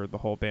for the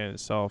whole band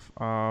itself.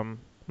 I'm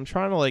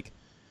trying to like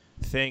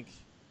think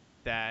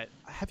that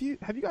have you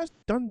guys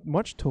done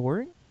much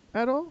touring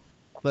at all?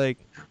 Like,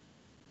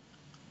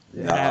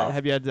 No.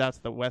 have you had out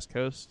to the West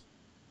Coast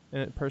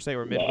per se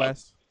or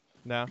Midwest?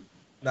 No.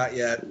 Not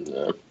yet.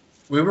 No.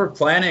 We were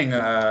planning.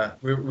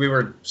 We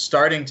were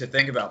starting to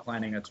think about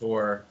planning a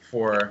tour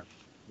for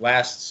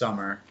last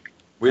summer.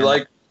 We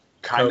like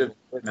kind of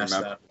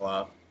messed that all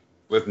up.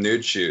 with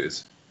Nude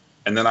Shoes,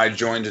 and then I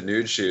joined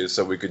Nude Shoes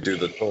so we could do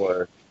the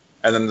tour,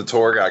 and then the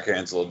tour got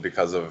canceled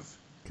because of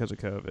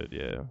COVID.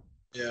 Yeah.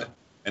 Yeah.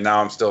 And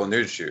now I'm still in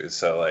Nude Shoes,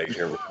 so like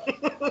here we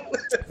go.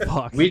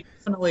 Fuck. We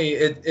definitely.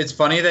 It's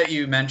funny that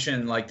you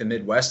mentioned like the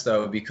Midwest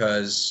though,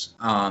 because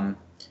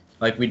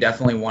like we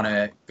definitely want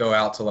to go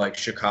out to like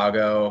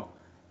Chicago,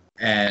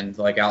 and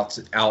like out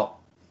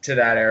to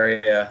that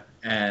area,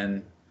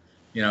 and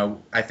you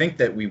know I think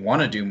that we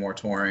want to do more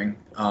touring,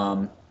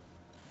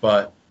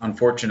 but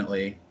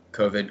unfortunately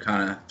COVID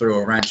kind of threw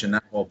a wrench in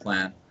that whole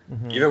plan.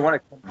 Mhm. Even when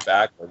it comes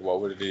back, like what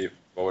would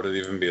it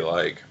even be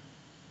like?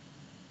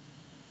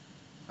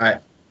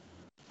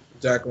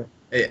 Exactly.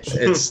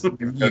 It's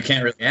you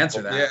can't really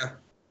answer that. Yeah.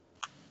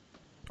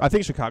 I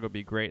think Chicago would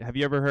be great. Have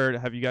you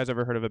guys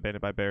ever heard of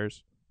Abandoned by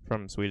Bears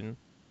from Sweden?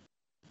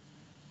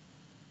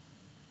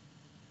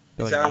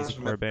 They're like an Sounds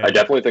easy core I band.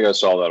 definitely think I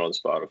saw that on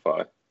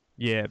Spotify.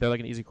 Yeah, they're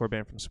like an easy core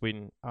band from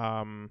Sweden.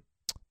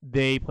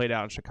 They played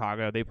out in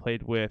Chicago. They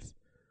played with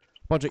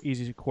a bunch of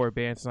easy core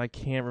bands, and I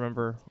can't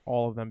remember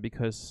all of them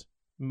because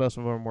most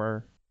of them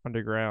were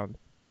underground.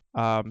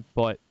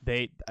 But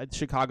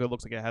Chicago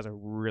looks like it has a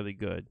really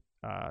good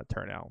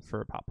turnout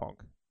for pop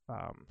punk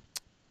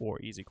or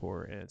easy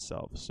core in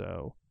itself.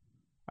 So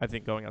I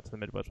think going out to the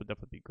Midwest would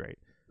definitely be great.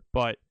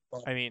 But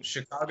Well, I mean,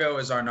 Chicago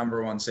is our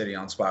 #1 city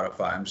on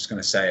Spotify. I'm just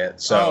gonna say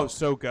it. So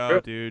so go,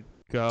 dude,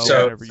 go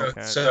so whenever you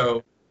can.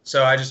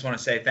 so I just want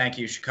to say thank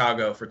you,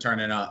 Chicago, for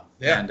turning up.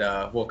 Yeah.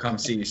 And we'll come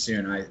see you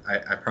soon.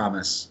 I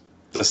promise.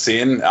 The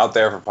scene out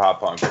there for pop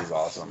punk is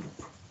awesome.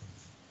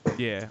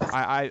 Yeah,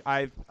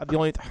 I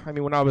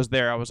when I was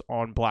there, I was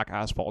on black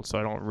asphalt, so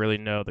I don't really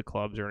know the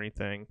clubs or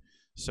anything.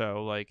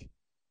 So like,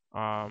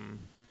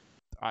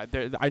 I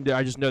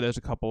just know there's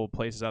a couple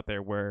places out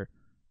there where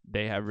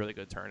they have really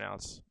good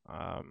turnouts,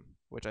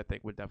 which I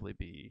think would definitely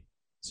be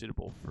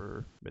suitable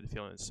for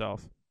Midfield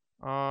itself.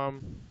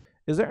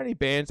 Is there any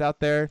bands out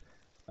there,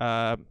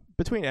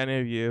 between any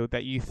of you,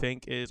 that you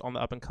think is on the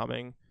up and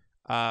coming?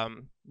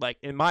 Like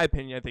in my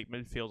opinion, I think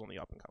Midfield's on the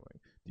up and coming.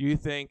 Do you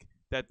think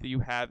that you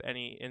have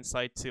any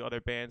insight to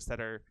other bands that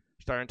are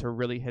starting to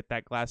really hit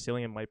that glass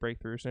ceiling and might break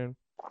through soon?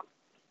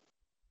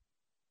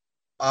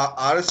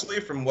 Honestly,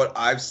 from what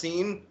I've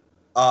seen,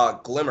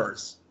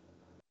 Glimmers,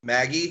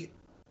 Maggie,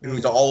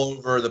 who's all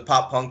over the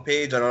pop punk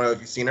page. I don't know if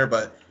you've seen her,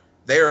 but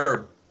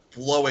they're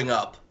blowing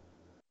up.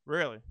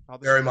 Really? I'll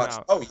just Very check much. them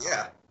out. Oh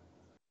yeah.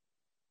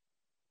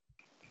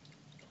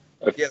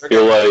 I Yeah, they're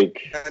feel getting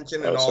like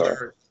attention Oh, and all sorry.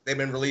 their they've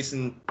been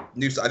releasing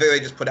new. I think they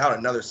just put out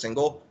another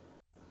single,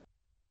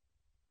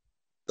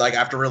 like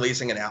after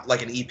releasing an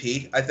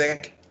EP, I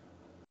think.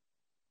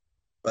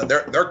 But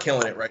they're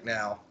killing it right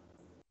now.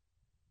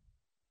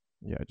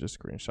 Yeah, I just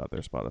screenshot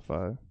their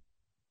Spotify.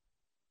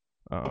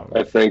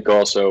 I think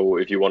also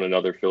if you want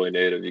another Philly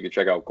native, you can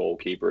check out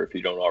Goalkeeper if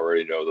you don't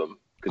already know them,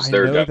 because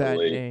they're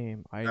definitely that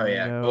name. I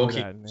know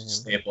that name.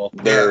 Staple.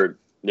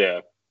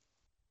 Yeah.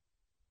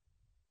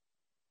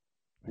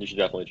 You should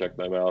definitely check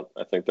them out.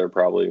 I think they're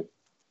probably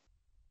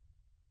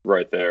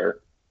right there.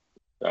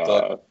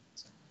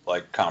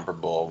 Like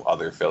comparable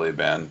other Philly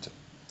band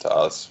to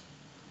us.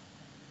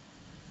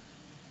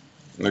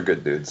 They're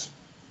good dudes.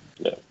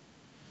 Yeah.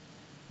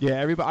 Yeah,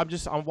 everybody.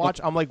 I'm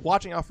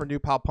watching out for new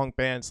pop punk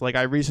bands. Like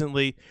I've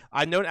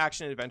known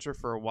Action Adventure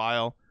for a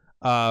while.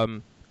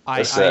 Dude,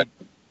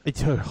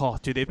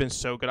 they've been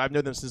so good. I've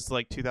known them since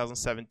like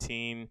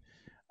 2017.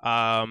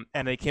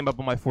 And they came up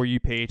on my For You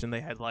page, and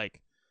they had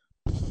like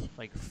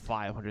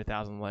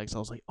 500,000 likes. I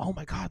was like, oh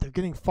my god, they're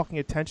getting fucking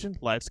attention.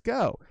 Let's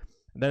go.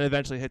 And then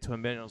eventually hit to a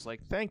minute. I was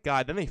like, thank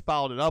God. Then they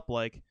followed it up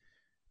like,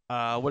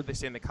 what did they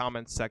say in the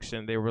comments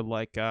section? They were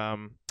like,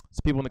 some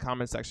people in the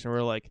comments section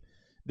were like,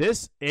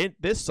 this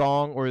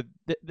song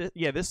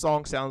this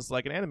song sounds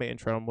like an anime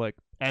intro. I'm like,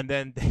 and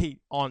then they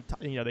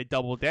they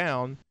doubled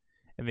down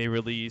and they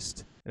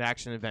released an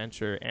action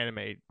adventure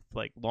anime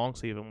like long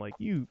sleeve. I'm like,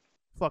 you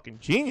fucking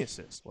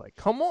geniuses! Like,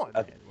 come on,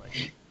 man!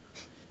 Like,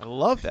 I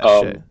love that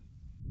shit.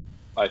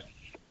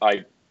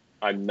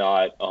 I'm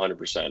not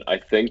 100%. I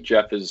think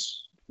Jeff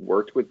has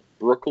worked with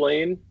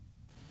Brooklane.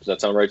 Does that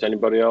sound right to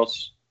anybody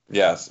else?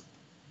 Yes.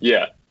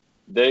 Yeah,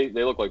 they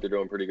look like they're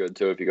doing pretty good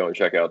too. If you go and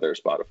check out their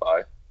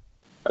Spotify.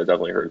 I've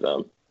definitely heard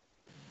them.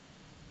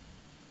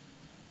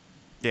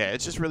 Yeah,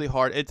 it's just really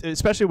hard.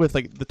 Especially with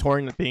like the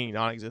touring being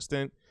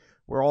non-existent.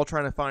 We're all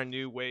trying to find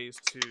new ways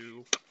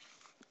to,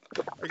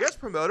 I guess,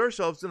 promote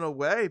ourselves in a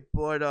way.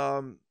 But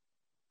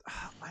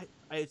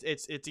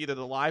it's either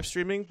the live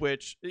streaming,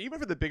 which even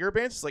for the bigger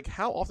bands, it's like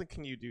how often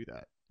can you do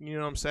that? You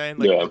know what I'm saying?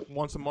 Like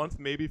once a month,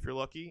 maybe if you're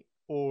lucky,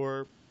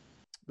 or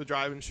the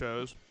drive-in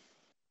shows.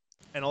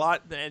 And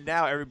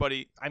now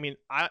everybody. I mean,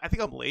 I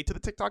think I'm late to the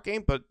TikTok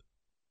game, but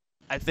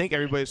I think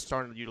everybody's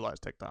starting to utilize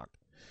TikTok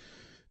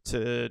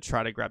to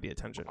try to grab the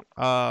attention.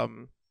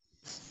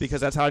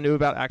 Because that's how I knew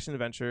about Action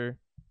Adventure.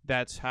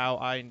 That's how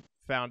I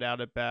found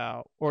out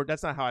about, or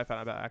that's not how I found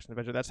out about Action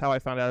Adventure. That's how I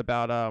found out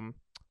about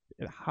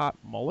Hot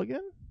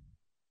Mulligan.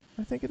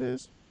 I think it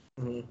is.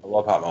 Mm-hmm. I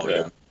love Hot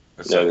Mulligan.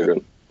 Yeah, they're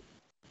good.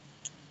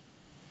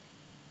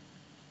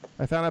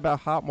 I found out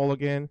about Hot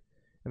Mulligan,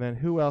 and then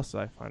who else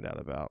did I find out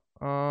about?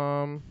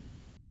 Let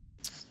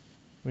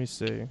me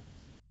see.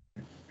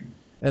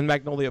 And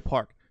Magnolia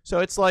Park. So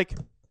it's like,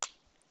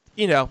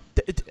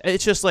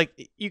 it's just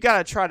like you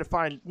gotta try to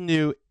find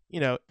new,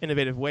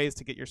 innovative ways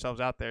to get yourselves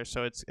out there.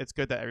 So it's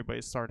good that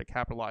everybody's starting to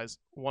capitalize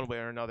one way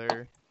or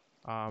another,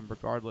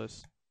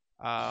 regardless.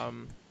 I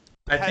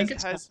think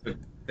it's a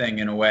good thing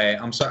in a way.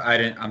 I'm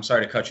sorry. I'm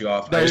sorry to cut you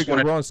off. No,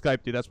 we're on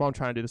Skype, dude. That's why I'm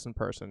trying to do this in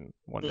person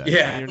one day.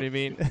 Yeah, you know what I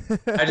mean.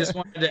 I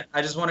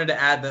just wanted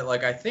to add that,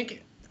 like, I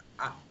think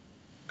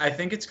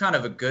it's kind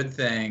of a good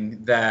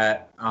thing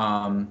that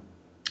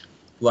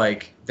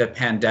like the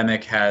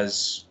pandemic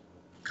has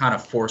kind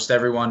of forced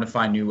everyone to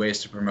find new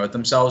ways to promote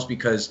themselves,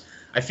 because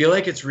I feel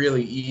like it's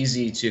really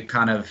easy to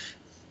kind of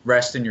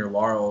rest in your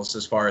laurels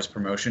as far as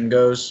promotion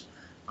goes,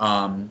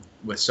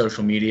 with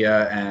social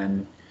media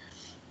and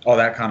all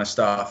that kind of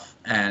stuff.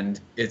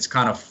 And it's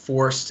kind of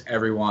forced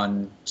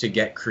everyone to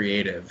get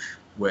creative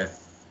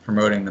with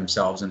promoting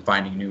themselves and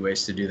finding new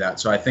ways to do that.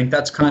 So I think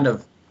that's kind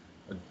of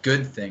a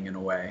good thing in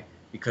a way,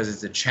 because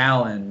it's a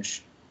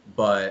challenge,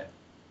 but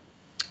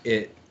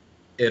it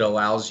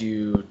allows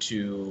you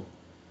to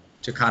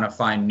kind of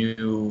find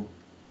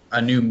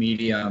a new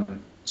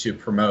medium to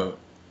promote,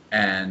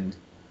 and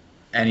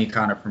any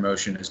kind of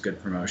promotion is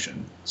good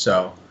promotion.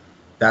 So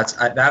that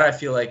I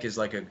feel like is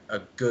like a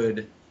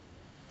good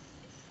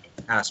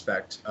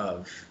aspect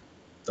of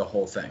the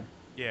whole thing.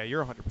 Yeah,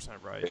 you're 100%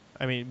 right.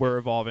 I mean, we're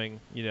evolving,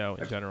 in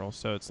general,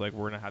 so it's like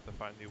we're gonna have to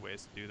find new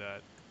ways to do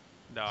that.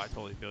 No, I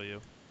totally feel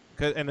you.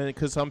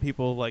 Because some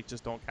people like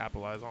just don't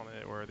capitalize on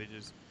it, or they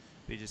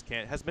just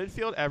can't. Has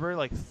Midfield ever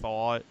like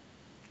thought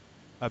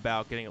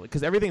about getting it?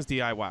 Because everything's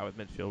DIY with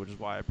Midfield, which is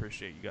why I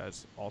appreciate you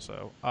guys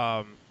also.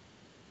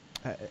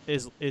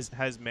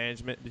 Has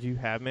management? Did you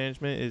have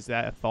management? Is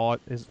that a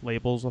thought? Is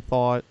labels a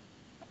thought?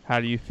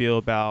 How do you feel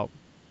about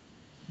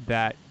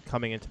that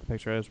coming into the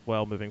picture as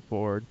well, moving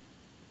forward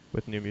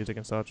with new music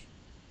and such?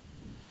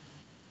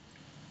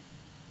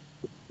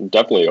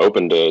 Definitely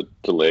open to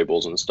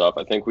labels and stuff.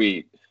 I think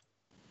we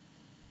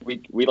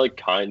like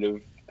kind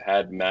of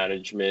had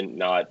management,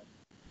 not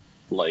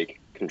like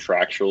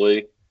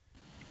contractually,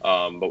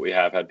 but we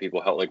have had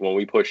people help. Like when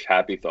we pushed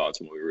Happy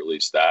Thoughts, when we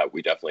released that,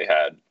 we definitely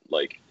had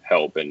like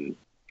help and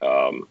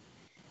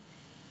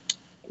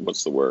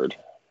what's the word?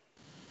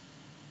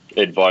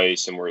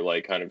 Advice, and we're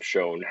like kind of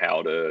shown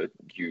how to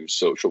use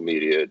social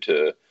media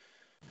to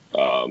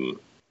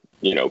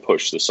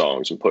push the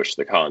songs and push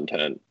the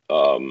content.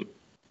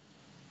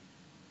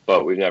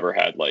 but we've never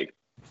had like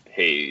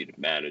paid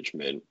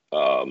management.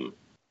 Because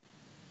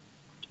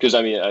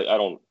I mean, I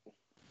don't.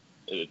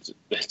 It's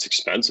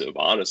expensive,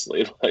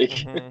 honestly.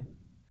 Like,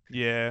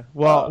 yeah.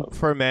 Well,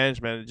 for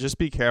management, just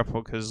be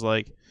careful because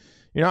like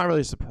you're not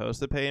really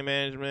supposed to pay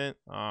management.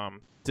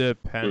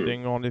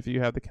 Depending on if you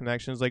have the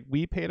connections. Like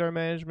we paid our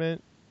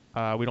management.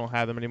 We don't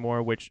have them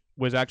anymore, which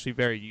was actually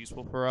very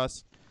useful for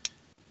us.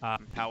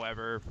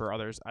 However, for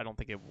others, I don't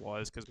think it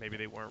was because maybe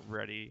they weren't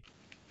ready.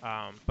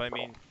 But I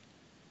mean,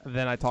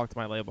 then I talked to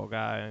my label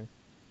guy,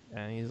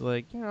 and he's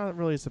like, "You're not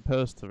really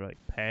supposed to like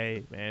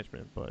pay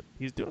management, but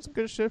he's doing some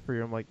good shit for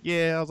you." I'm like,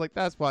 "Yeah." I was like,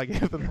 "That's why I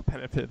gave them the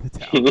benefit of the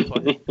doubt."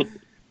 But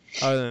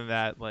other than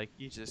that, like,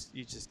 you just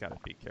gotta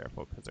be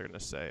careful because they're gonna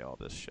say all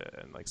this shit,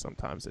 and like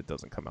sometimes it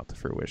doesn't come out to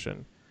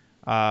fruition.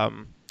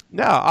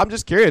 No, I'm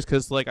just curious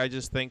because like I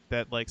just think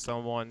that like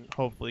someone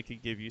hopefully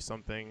could give you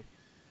something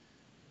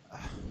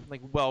like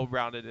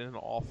well-rounded in an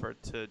offer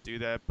to do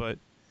that, but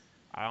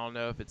I don't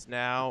know if it's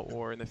now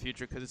or in the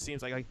future because it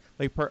seems like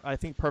I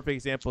think perfect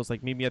example is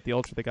like Meet Me at the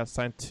Ultra. They got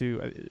signed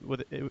to I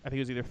think it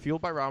was either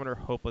Fueled by Ramen or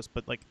Hopeless,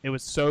 but like it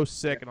was so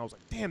sick, and I was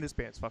like, damn, this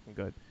band's fucking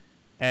good,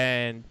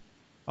 and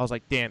I was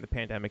like, damn, the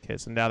pandemic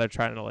hits, and now they're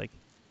trying to like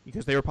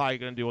because they were probably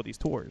going to do all these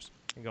tours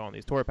and go on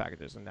these tour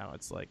packages, and now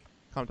it's like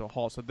come to a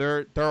halt. So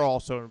they're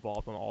also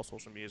involved on all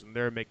social medias, and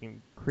they're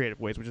making creative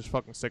ways, which is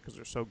fucking sick because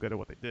they're so good at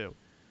what they do.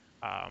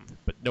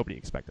 But nobody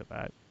expected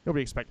that.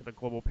 Nobody expected the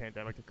global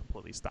pandemic to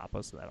completely stop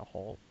us at a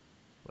halt.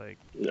 Like,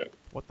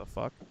 what the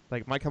fuck?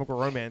 Like, My Chemical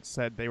Romance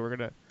said they were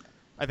gonna.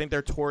 I think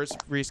their tour is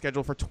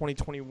rescheduled for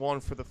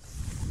 2021 for the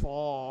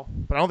fall,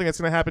 but I don't think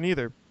that's gonna happen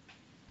either.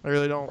 I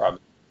really don't.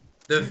 Probably.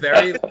 The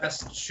very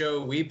last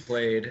show we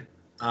played,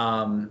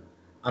 I'm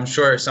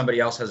sure somebody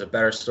else has a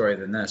better story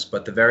than this,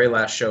 but the very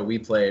last show we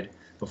played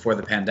before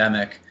the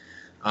pandemic,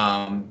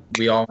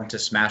 we all went to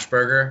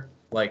Smashburger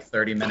like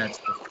 30 minutes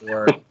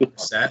before the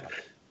set,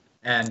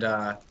 and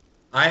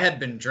I had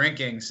been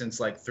drinking since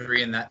like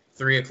 3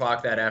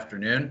 o'clock that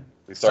afternoon.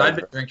 So I'd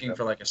been drinking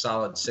for like a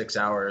solid 6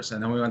 hours,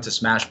 and then we went to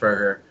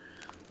Smashburger.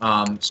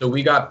 So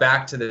we got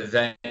back to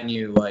the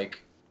venue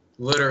like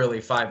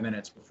literally 5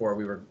 minutes before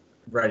we were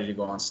ready to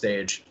go on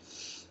stage,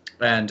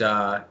 and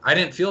I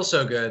didn't feel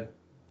so good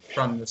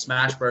from the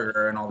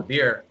Smashburger and all the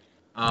beer.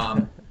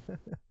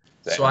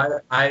 So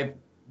I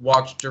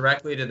walked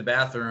directly to the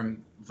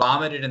bathroom,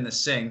 vomited in the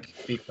sink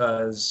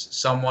because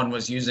someone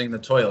was using the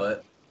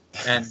toilet.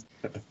 And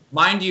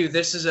mind you,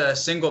 this is a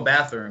single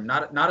bathroom,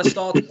 not a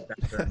stall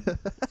bathroom,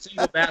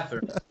 single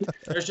bathroom.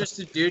 There's just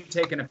a dude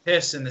taking a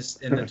piss in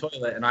the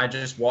toilet, and I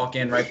just walk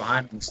in right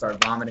behind him and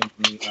start vomiting.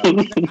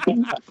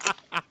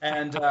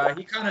 And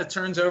he kind of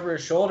turns over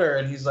his shoulder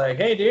and he's like,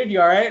 "Hey, dude,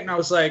 you all right?" And I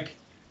was like,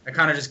 I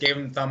kind of just gave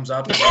him a thumbs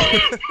up.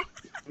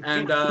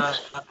 And I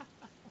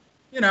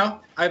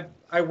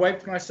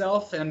wiped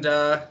myself and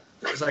I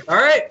was like, "All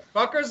right,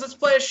 fuckers, let's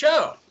play a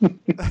show."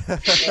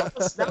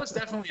 that was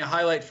definitely a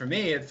highlight for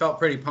me. It felt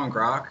pretty punk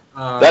rock.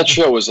 That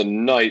show was a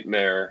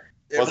nightmare.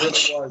 It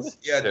really was.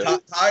 Yeah, Ty,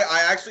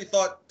 I actually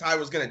thought Ty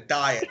was going to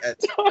die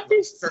at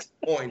certain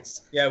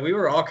points. Yeah, we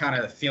were all kind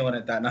of feeling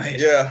it that night.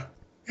 Yeah.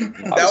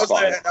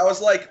 That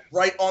was like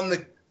right on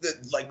the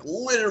like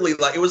literally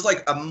like it was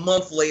like a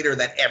month later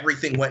that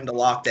everything went into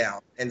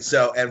lockdown.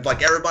 And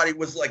like everybody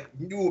was like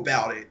knew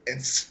about it.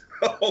 And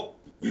so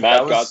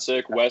Matt got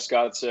sick, Wes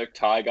got sick,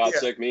 Ty got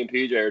sick. Me and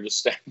PJ are just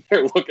standing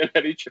there looking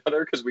at each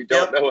other because we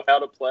don't know how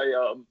to play.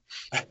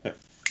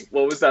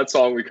 What was that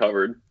song we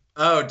covered?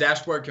 Oh,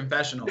 Dashboard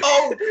Confessional.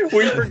 Oh,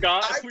 we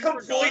forgot. I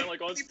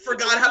completely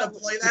forgot how to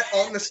play that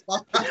on the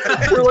spot.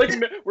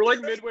 we're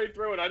like midway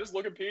through, and I just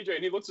look at PJ,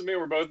 and he looks at me,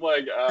 and we're both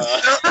like,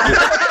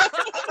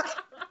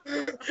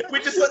 We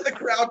just let the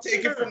crowd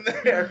take it from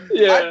there.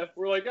 Yeah,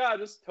 we're like,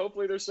 just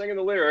hopefully they're singing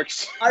the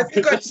lyrics. I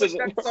think I played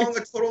that song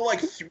a total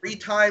like 3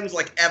 times,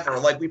 like ever.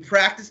 Like we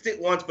practiced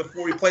it once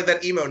before we played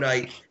that emo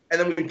night,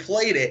 and then we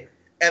played it,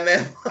 and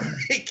then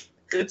like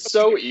it's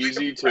so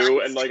easy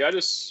too, and like I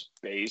just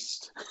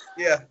spaced.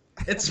 Yeah,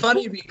 it's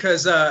funny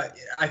because I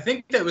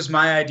think it was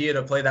my idea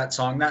to play that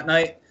song that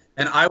night.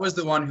 And I was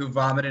the one who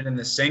vomited in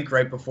the sink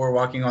right before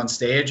walking on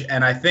stage.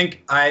 And I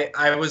think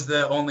I was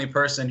the only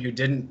person who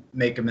didn't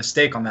make a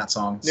mistake on that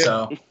song. Yeah.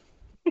 So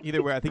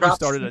either way, I think you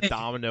started a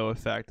domino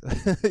effect.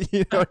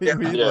 You know what I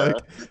mean? Yeah. Like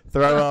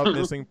throw up,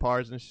 missing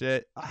parts and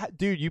shit.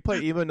 Dude, you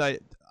play emo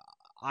night.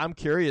 I'm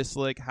curious,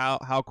 like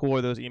how cool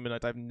are those emo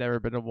nights? I've never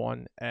been to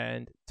one,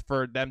 and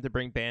for them to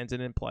bring bands in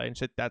and play and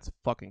shit, that's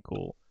fucking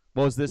cool.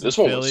 What was this? This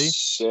in one Philly? Was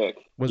sick.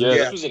 This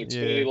was in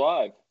Xfinity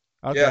Live.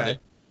 Okay. Yeah.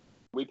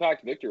 We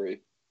packed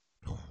Victory.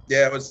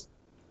 Yeah, it was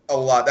a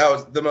lot. That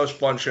was the most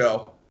fun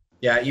show.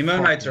 Yeah,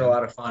 emo nights are a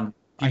lot of fun.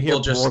 I hear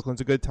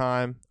Brooklyn's a good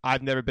time.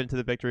 I've never been to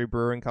the Victory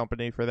Brewing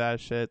Company for that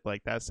shit.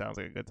 Like, that sounds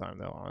like a good time,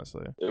 though,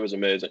 honestly. It was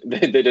amazing. They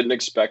didn't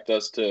expect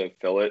us to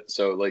fill it,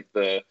 so, like,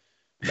 the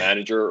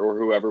manager or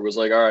whoever was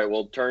like, all right,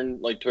 well,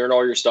 turn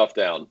all your stuff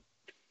down.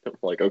 I'm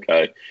like,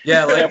 okay.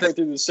 Yeah, like halfway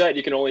through the set,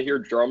 you can only hear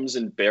drums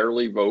and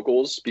barely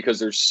vocals because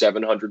there's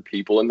 700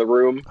 people in the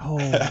room.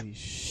 Holy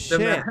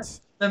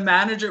shit. The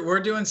manager, we're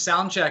doing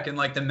sound check, and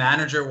like the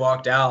manager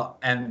walked out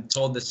and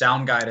told the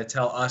sound guy to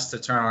tell us to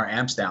turn our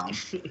amps down.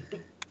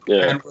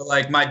 Yeah. And we're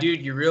like, my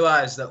dude, you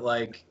realize that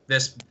like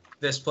this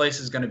place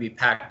is going to be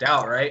packed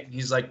out, right? And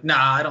he's like,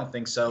 nah, I don't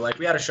think so. Like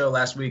we had a show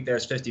last week.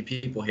 There's 50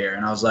 people here,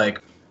 and I was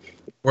like,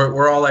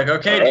 we're all like,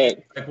 okay, All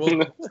right. like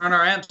we'll turn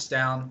our amps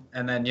down,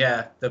 and then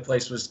yeah, the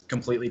place was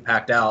completely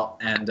packed out,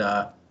 and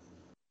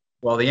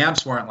well, the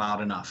amps weren't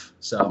loud enough,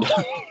 so.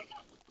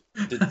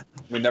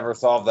 We never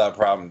solved that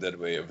problem, did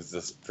we? It was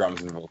just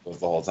drums and vocals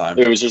the whole time.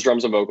 It was just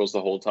drums and vocals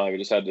the whole time. We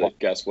just had to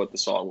guess what the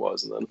song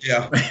was, and then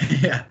Yeah.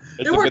 Yeah,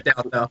 it worked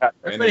out though.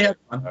 Everybody had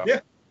fun.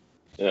 Yeah.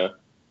 yeah.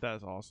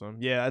 That's awesome.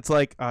 Yeah, it's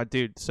like,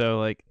 dude. So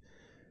like,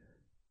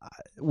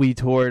 we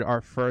toured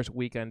our first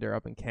weekender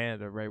up in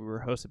Canada, right? We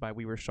were hosted by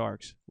We Were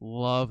Sharks.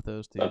 Love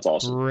those dudes. That's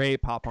awesome.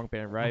 Great pop punk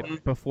band, right? Mm-hmm.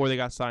 Before they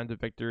got signed to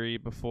Victory,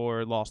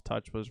 before Lost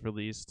Touch was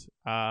released.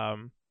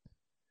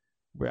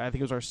 I think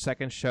it was our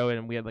second show,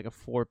 and we had like a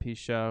 4-piece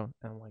show.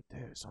 And I'm like,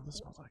 dude, something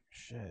smells like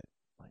shit.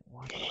 Like,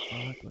 what the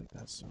fuck? Like,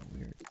 that's so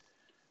weird.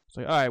 It's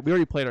like, all right, we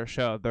already played our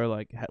show. They're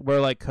like,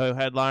 we're like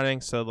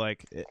co-headlining, so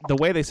like the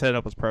way they set it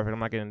up was perfect. I'm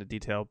not getting into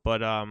detail,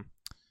 but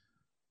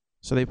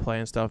so they play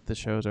and stuff. The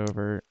show's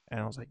over, and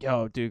I was like,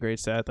 yo, dude, great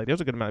set. Like, there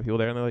was a good amount of people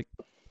there, and they're like,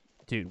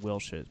 dude, Will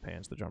shit his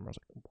pants. The drummer. I was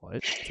like, what?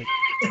 It's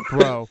like,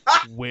 bro,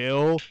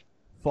 Will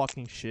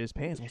fucking shit his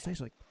pants on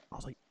stage. Like,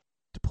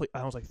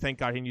 I was like, thank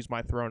God he didn't use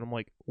my throne. I'm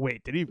like,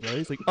 wait, did he really?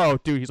 He's like, oh,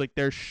 dude, he's like,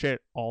 there's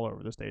shit all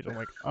over the stage. I'm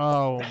like,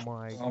 oh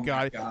my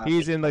God.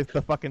 He's in like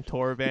the fucking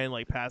tour van,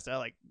 like passed out,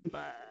 like,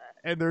 bah,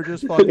 and they're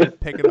just fucking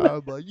picking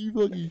up, like, you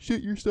fucking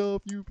shit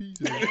yourself, you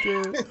piece of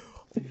shit.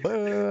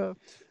 Bah.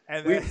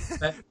 And then,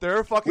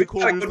 they're fucking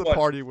cool dudes to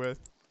party with.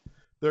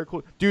 They're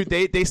cool, dude.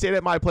 They stayed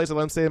at my place. I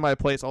let them stay at my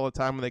place all the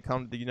time when they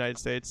come to the United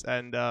States,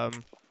 and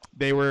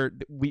they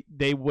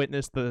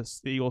witnessed the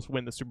Eagles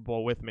win the Super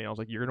Bowl with me. I was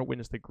like, you're gonna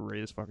witness the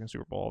greatest fucking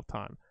Super Bowl of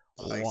time.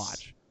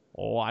 Nice.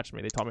 Watch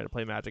me. They taught me to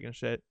play Magic and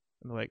shit.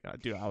 And they're like,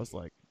 dude, I was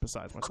like,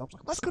 besides myself, I was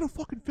like, let's go to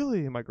fucking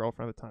Philly. And my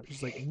girlfriend at the time,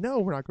 she's like, no,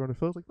 we're not going to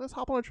Philly. I was like, let's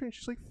hop on a train.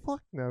 She's like,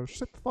 fuck no,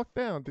 sit the fuck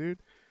down, dude.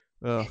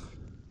 Ugh,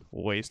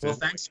 wasted. Well,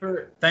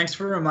 thanks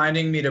for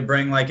reminding me to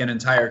bring like an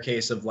entire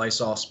case of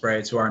Lysol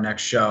spray to our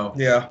next show.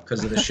 Yeah.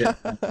 Because of the shit.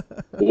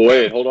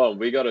 Wait, hold on.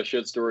 We got a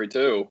shit story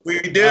too.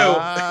 We do.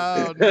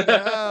 Oh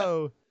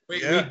no.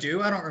 Wait, Yeah. we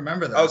do? I don't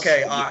remember this.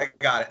 Okay, I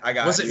got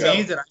it. Was it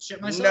me? Did I shit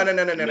myself?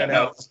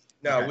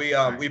 No.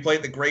 Okay. We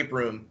played the Grape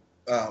Room.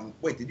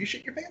 Wait, did you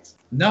shit your pants?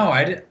 No,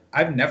 I did.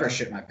 I've never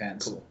shit my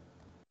pants. Cool.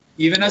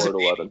 Even as a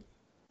 11.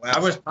 I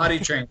was potty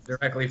trained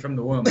directly from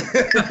the womb.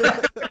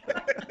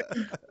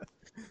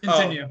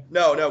 Continue.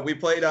 No. We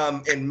played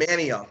in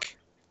Manayunk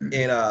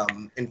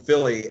in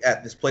Philly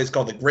at this place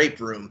called the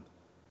Grape Room,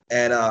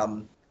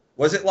 and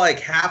was it like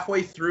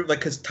halfway through?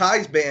 Like, cause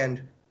Ty's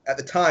band at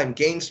the time,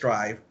 Gain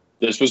Strive.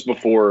 This was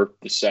before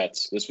the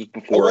sets. This was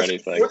before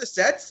anything. Before the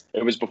sets?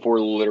 It was before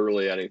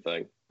literally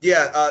anything.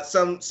 Yeah,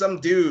 some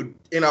dude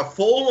in a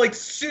full like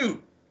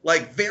suit,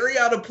 like very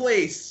out of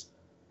place,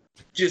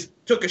 just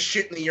took a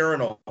shit in the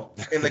urinal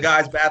in the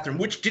guy's bathroom,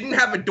 which didn't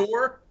have a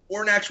door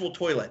or an actual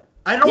toilet.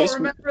 I don't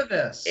remember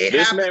this.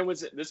 This man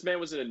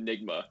was an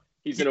enigma.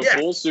 He's in a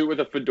full suit with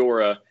a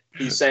fedora.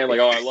 He's saying like,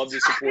 "Oh, I love to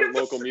support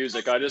local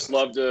music. I just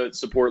love to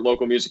support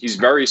local music." He's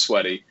very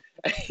sweaty.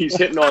 He's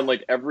hitting on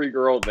like every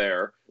girl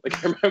there.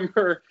 Like, I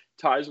remember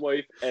Ty's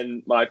wife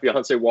and my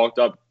fiance walked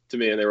up to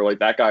me and they were like,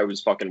 that guy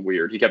was fucking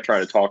weird. He kept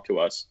trying to talk to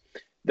us.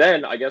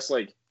 Then I guess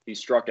like he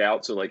struck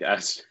out. So like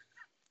as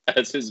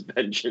his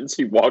vengeance,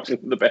 he walks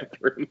into the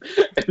bathroom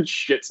and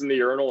shits in the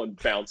urinal and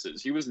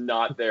bounces. He was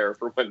not there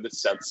for when the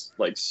sets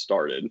like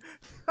started.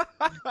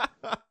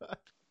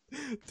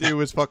 Dude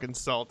was fucking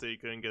salty.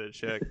 Couldn't get a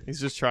chick. He's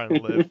just trying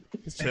to live.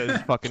 He's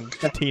his fucking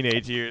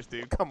teenage years,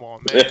 dude. Come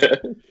on,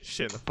 man.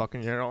 Shit in the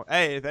fucking urinal.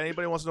 Hey, if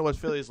anybody wants to know what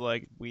Philly's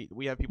like,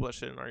 we have people that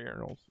shit in our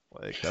urinals.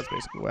 Like, that's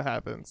basically what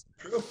happens.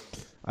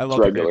 I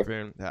love the Grape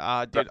Room.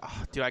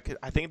 Dude,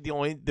 I think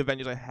the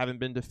venues I haven't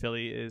been to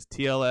Philly is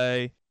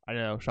TLA. I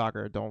know,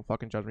 shocker. Don't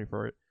fucking judge me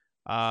for it.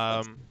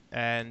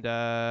 And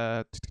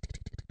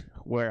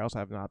where else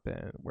have I not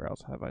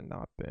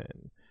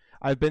been?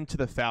 I've been to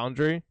the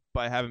Foundry,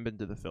 but I haven't been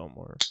to the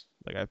Fillmore.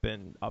 Like, I've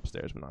been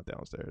upstairs, but not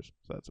downstairs.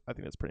 So I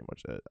think that's pretty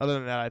much it. Other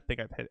than that, I think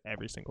I've hit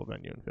every single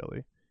venue in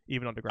Philly,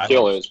 even underground.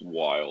 TLA is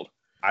wild.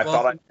 I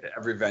thought I hit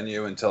every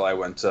venue until I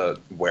went to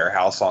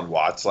Warehouse on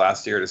Watts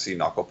last year to see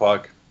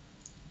Knucklepuck.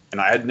 And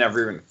I had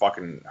never even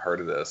fucking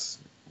heard of this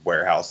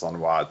Warehouse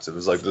on Watts. It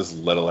was like this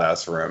little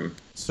ass room.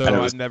 So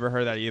I've never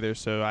heard that either,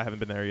 so I haven't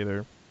been there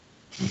either.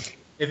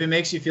 If it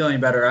makes you feel any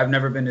better, I've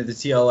never been to the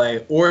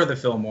TLA or the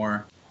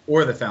Fillmore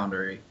or the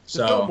Foundry.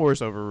 So the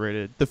Fillmore's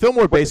overrated. The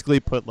Fillmore basically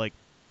put like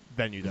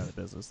venues out of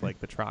business, like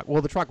the Troc.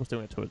 Well, the Troc was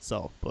doing it to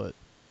itself, but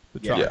the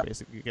Troc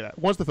basically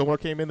once the Fillmore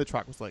came in, the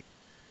Troc was like,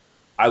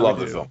 I love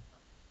the film.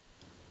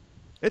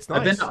 It's nice.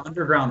 I've been to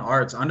Underground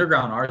Arts.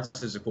 Underground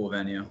Arts is a cool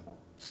venue.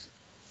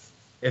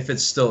 if it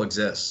still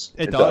exists.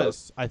 It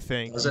does, I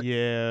think. Does it?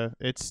 Yeah,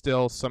 it's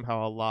still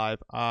somehow alive.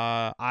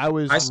 I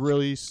was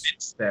really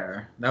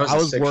there. I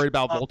was worried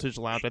about Voltage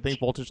Lounge. I think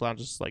Voltage Lounge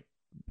is like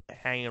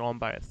hanging on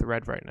by a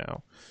thread right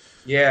now.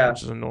 Yeah,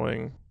 which is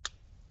annoying.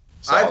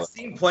 I've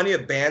seen plenty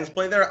of bands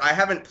play there. I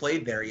haven't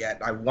played there yet.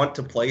 I want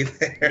to play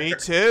there. Me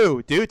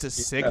too, dude. It's a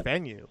sick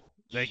venue.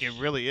 Like it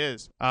really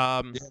is.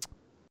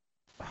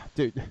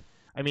 Dude,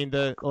 I mean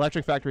the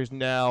Electric Factory is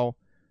now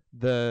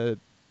the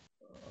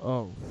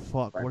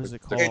what is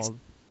it called?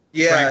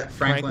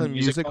 Franklin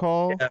Music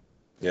Hall.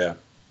 Yeah.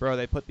 Bro,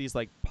 they put these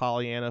like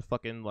Pollyanna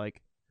fucking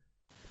like,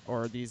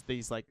 or these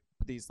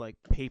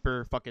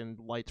paper fucking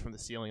lights from the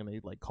ceiling, and they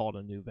like called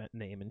a new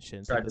name and shit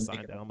and took the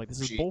sign down. I'm like,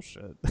 this is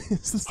bullshit.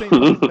 It's the same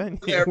fucking venue.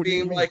 There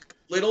being like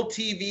little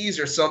TVs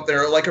or something,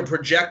 or like a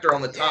projector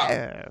on the top.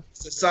 Yeah.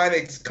 It's a sign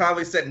that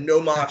constantly said no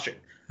moshing.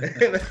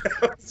 And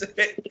that was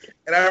it.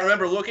 And I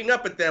remember looking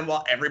up at them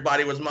while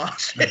everybody was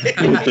moshing.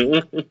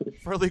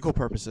 For legal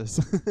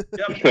purposes.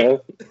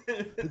 Yep.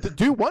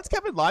 Dude, once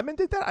Kevin Lyman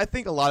did that, I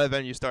think a lot of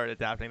venues started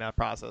adapting that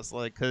process.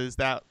 Like, because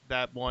that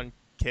one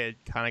kid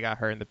kind of got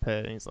hurt in the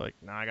pit, and he's like,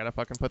 nah, I gotta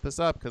fucking put this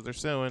up because they're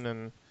suing.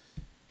 And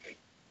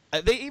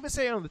they even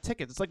say it on the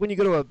tickets. It's like when you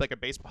go to a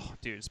baseball,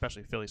 dude,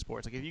 especially Philly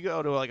sports. Like, if you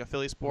go to like a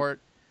Philly sport,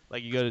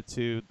 like you go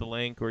to the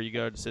Link or you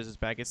go to Scissors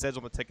Bank, it says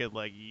on the ticket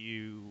like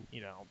you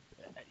know,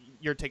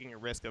 you're taking a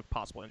risk of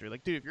possible injury.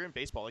 Like, dude, if you're in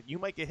baseball, like you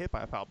might get hit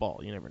by a foul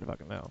ball. You never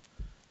fucking know.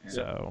 Yeah.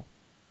 So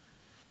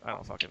I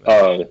don't fucking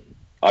know.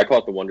 I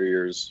caught the Wonder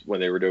Years when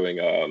they were doing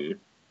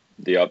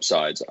the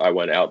Upsides. I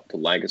went out to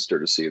Lancaster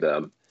to see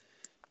them,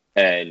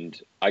 and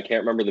I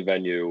can't remember the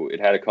venue.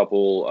 It had a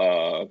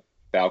couple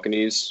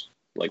balconies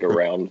like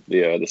around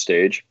the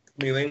stage.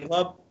 Chameleon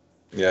Club.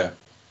 Yeah.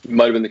 It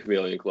might have been the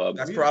Chameleon Club.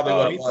 That's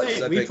probably what it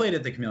was. We played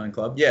at the Chameleon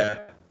Club. Yeah.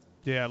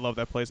 Yeah, I love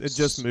that place. It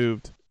just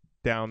moved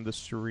down the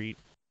street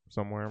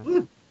somewhere.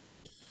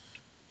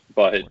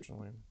 But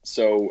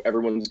so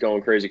everyone's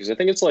going crazy because I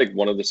think it's like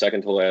one of the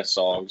second to last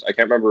songs. I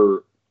can't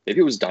remember. Maybe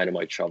it was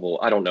Dynamite Shovel.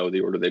 I don't know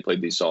the order they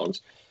played these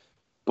songs.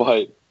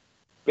 But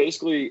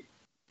basically,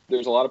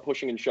 there's a lot of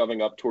pushing and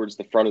shoving up towards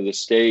the front of the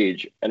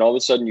stage. And all of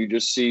a sudden, you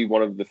just see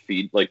one of the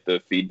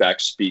feedback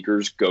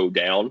speakers go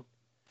down.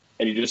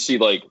 And you just see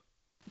like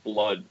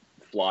blood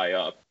fly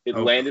up. It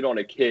landed on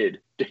a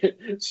kid.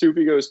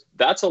 Soupy goes,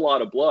 "That's a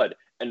lot of blood."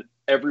 And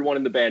everyone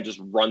in the band just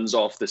runs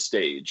off the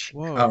stage.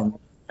 Whoa.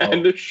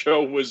 And the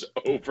show was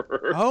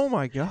over. Oh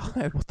my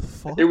god! What the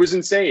fuck? It was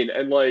insane,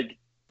 and like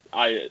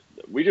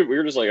we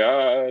were just like,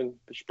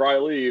 should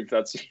probably leave.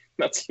 That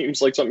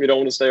seems like something you don't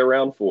want to stay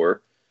around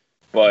for.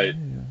 But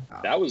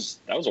that was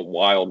a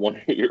wild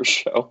one-year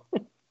show.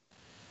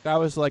 That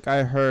was like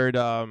I heard.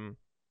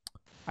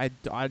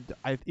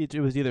 It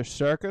was either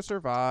Circa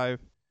Survive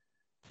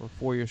or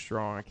 4 Year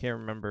Strong. I can't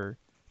remember,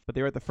 but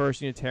they were at the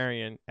First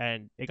Unitarian,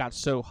 and it got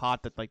so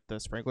hot that like the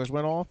sprinklers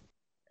went off,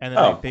 and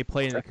then they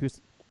played an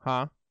acoustic.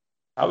 Huh?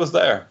 I was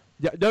there.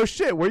 Yeah, no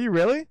shit. Were you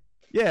really?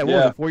 Yeah. What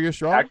was it, 4 Year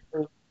Strong?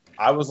 Actually,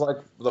 I was like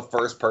the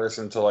first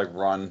person to like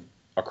run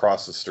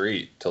across the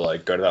street to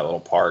like go to that little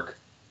park.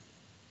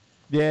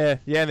 Yeah,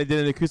 and they did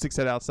an acoustic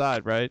set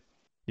outside, right?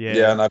 Yeah.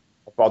 Yeah, and I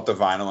bought the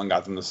vinyl and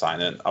got them to sign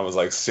it. I was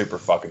like super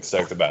fucking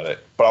stoked about it.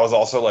 But I was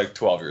also like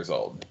 12 years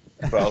old.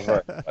 But I was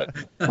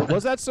right.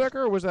 Was that Circa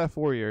or was that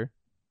 4 Year?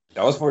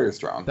 That was 4 Year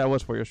Strong. That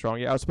was 4 Year Strong.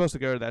 Yeah, I was supposed to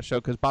go to that show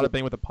because Bada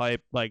Bing with a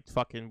Pipe like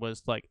fucking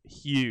was like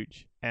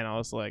huge, and I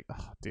was like,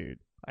 oh, dude,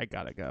 I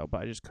gotta go,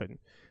 but I just couldn't.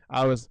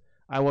 I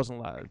wasn't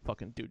allowed to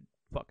fucking do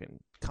fucking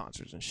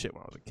concerts and shit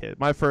when I was a kid.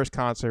 My first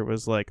concert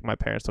was like my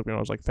parents took me when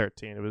I was like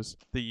 13. It was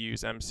the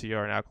Used,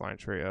 MCR, and Alkaline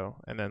Trio,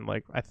 and then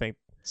like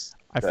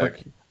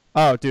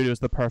oh, dude, it was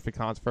the perfect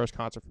first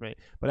concert for me.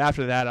 But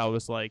after that, I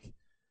was like,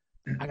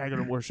 I gotta go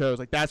to more shows.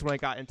 Like that's when I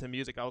got into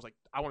music. I was like,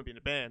 I want to be in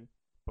a band.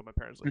 But my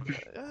parents were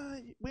like,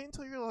 wait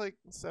until you're like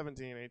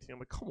 17, 18. I'm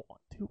like, come on,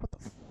 dude, what the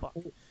fuck?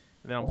 And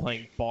then I'm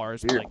playing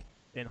bars like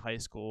in high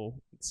school,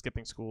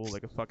 skipping school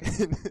like a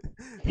fucking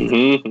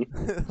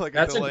like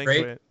that's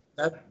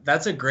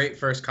that's a great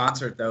first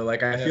concert though.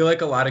 Like I feel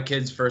like a lot of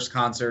kids' first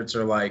concerts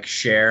are like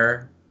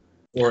Cher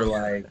or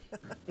like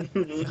or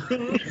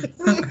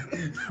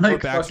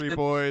Backstreet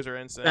Boys or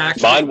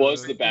NSYNC. Mine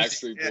was the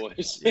Backstreet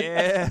Boys.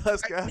 Yeah,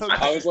 let's go.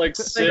 I was like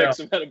 6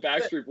 and had a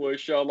Backstreet Boys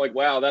show. I'm like,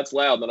 wow, that's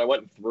loud. And then I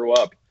went and threw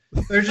up.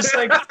 They're just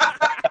like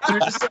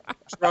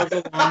drug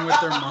along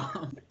with their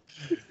mom.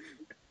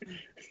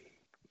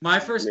 My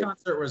first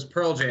concert was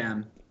Pearl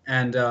Jam,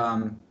 and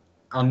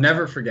I'll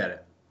never forget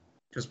it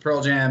because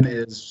Pearl Jam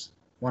is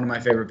one of my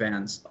favorite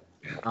bands.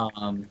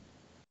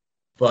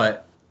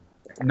 But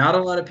not a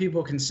lot of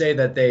people can say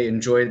that they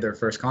enjoyed their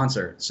first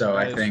concert. So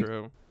I think,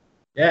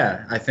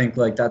 I think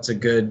like it's a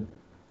good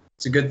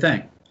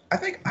thing.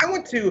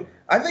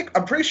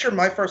 I'm pretty sure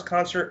my first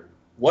concert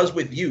was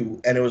with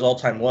you, and it was All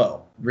Time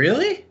Low.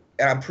 Really?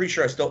 And I'm pretty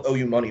sure I still owe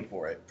you money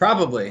for it.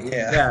 Probably.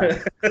 Yeah.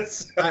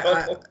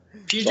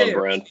 PJ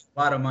owes a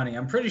lot of money.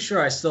 I'm pretty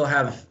sure I still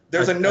have.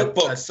 There's a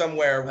notebook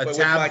somewhere with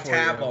my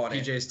tab on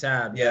PJ's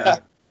tab. Yeah.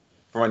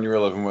 For when you were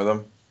living with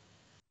him.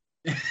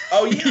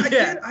 Oh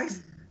yeah, I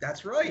did.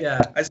 That's right.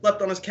 Yeah. I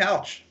slept on his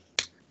couch.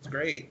 It's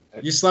great.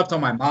 You slept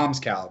on my mom's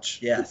couch.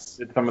 Yes.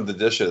 Did some of the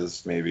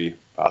dishes, maybe,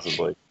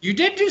 possibly. You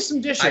did do some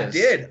dishes. I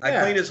did.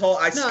 I cleaned his whole.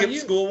 I skipped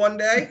school one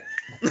day.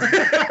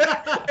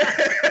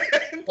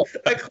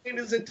 I cleaned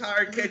his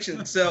entire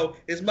kitchen. So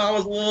his mom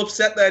was a little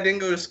upset that I didn't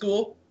go to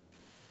school,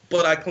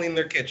 but I cleaned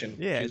their kitchen.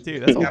 Yeah,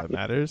 dude, that's all that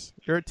matters.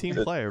 You're a team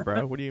player,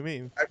 bro. What do you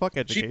mean? Fuck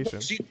education.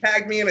 She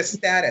tagged me in a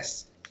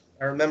status.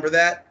 I remember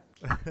that.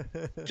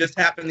 Just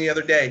happened the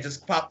other day.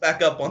 Just popped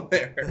back up on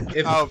there.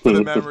 For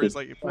the memories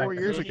like 4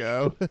 years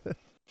ago.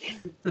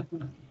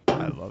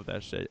 I love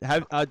that shit.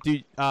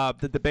 Dude,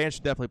 the band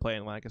should definitely play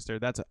in Lancaster.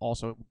 That's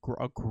also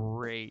a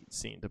great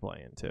scene to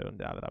play in too.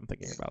 Now that I'm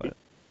thinking about it,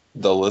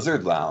 The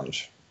Lizard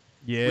Lounge.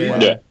 Yeah.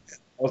 That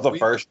was the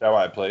first show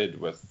I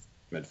played with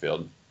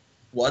Midfield.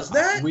 Was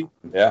that?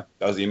 Yeah,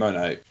 that was emo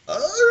night.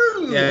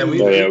 Oh. Yeah,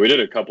 we did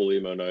a couple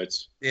emo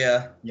nights.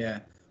 Yeah.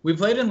 Yeah. We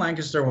played in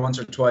Lancaster once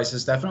or twice.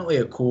 It's definitely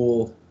a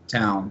cool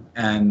town,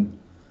 and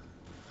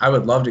I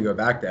would love to go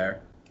back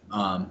there.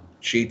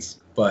 Cheats.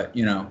 But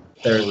you know,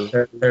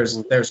 there's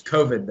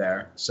COVID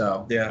there,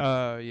 so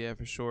yeah. Yeah,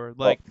 for sure.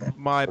 Like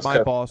my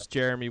boss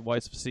Jeremy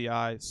Weiss of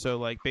CI. So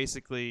like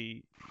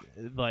basically,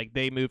 like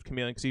they moved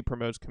Chameleon because he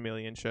promotes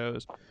Chameleon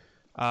shows.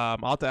 I'll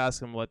have to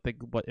ask him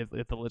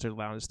if the Lizard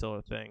Lounge is still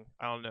a thing.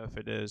 I don't know if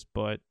it is,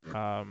 but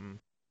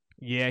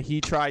yeah,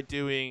 he tried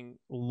doing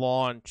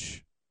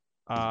Launch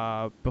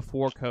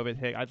before COVID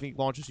hit. I think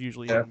Launch is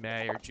usually in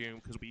May or June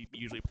because we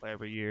usually play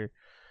every year.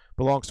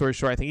 But long story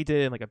short, I think he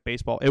did it in like a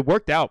baseball. It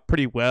worked out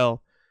pretty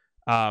well.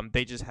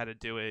 They just had to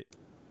do it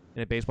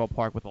in a baseball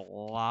park with a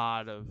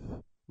lot of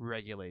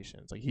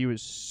regulations. Like he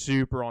was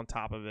super on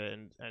top of it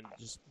and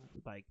just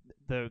like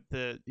the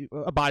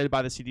abided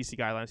by the CDC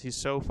guidelines. He's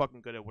so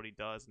fucking good at what he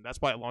does, and that's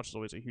why Launch is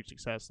always a huge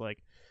success.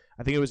 Like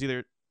I think it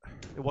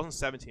wasn't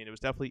 17, it was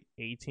definitely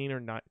 18 or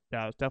not.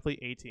 Yeah, it was definitely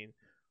 18.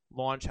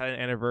 Launch had an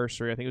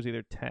anniversary. I think it was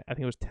either 10. I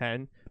think it was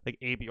 10. Like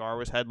ABR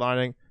was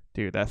headlining.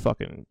 Dude, that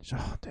fucking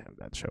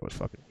that show was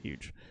fucking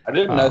huge. I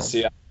didn't know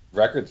CI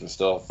Records was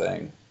still a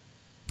thing.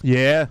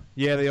 Yeah,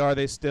 they are.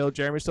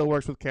 Jeremy still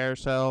works with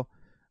Carousel.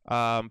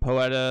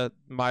 Poeta,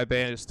 my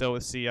band, is still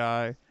with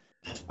CI.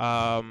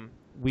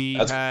 We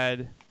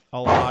had a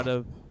lot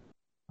of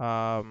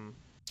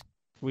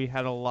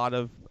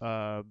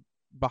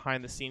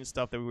behind the scenes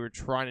stuff that we were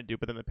trying to do,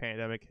 but then the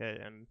pandemic hit,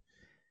 and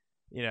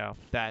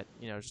that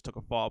just took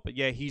a fall. But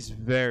yeah, he's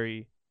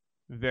very,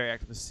 very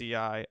active with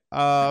CI.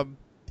 A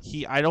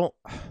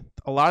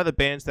lot of the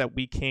bands that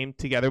we came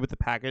together with the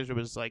package, it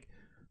was like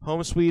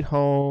Home Sweet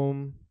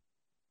Home.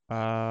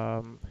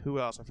 Who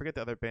else? I forget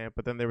the other band,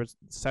 but then there was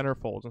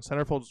Centerfolds, and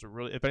Centerfolds is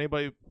really, if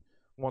anybody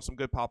wants some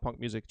good pop punk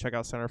music, check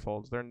out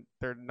Centerfolds.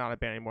 They're not a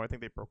band anymore. I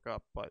think they broke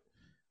up, but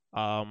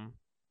man,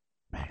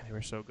 they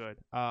were so good.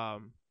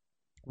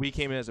 We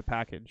came in as a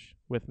package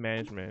with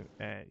management,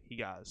 and he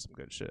got us some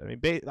good shit.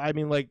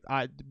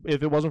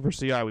 If it wasn't for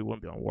CI, we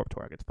wouldn't be on Warped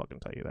Tour. I could fucking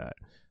tell you that.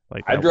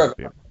 Like I drove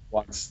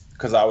once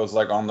because I was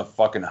like on the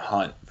fucking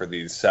hunt for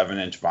these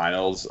 7-inch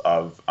vinyls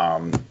of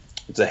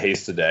it's a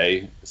Haste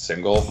Today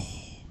single.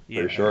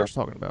 Yeah, pretty sure. What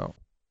you're talking about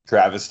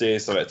Travesty.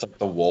 So it's like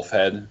the wolf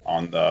head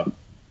on the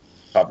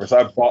cover. So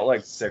I bought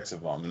like 6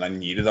 of them, and I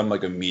needed them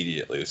like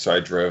immediately. So I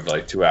drove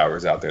like 2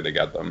 hours out there to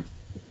get them.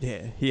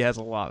 Yeah, he has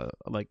a lot of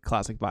like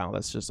classic vinyl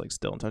that's just like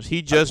still in touch.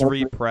 He just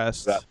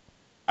repressed.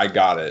 I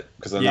got it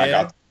because then I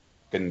got the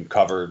fucking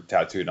cover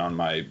tattooed on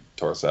my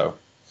torso.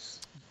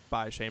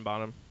 By Shane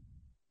Bonham.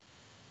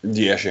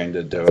 Yeah, Shane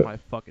did do That's it. my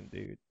fucking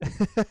dude.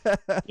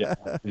 Yeah,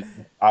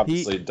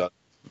 obviously does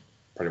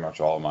pretty much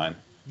all of mine.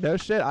 No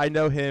shit, I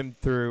know him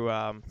through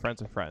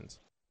friends of friends.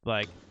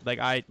 Like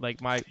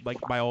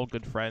my old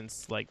good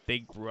friends, like they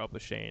grew up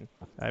with Shane.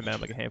 I met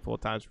him like a handful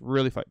of times.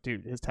 Really fun,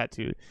 dude. His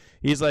tattoo,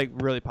 he's like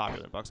really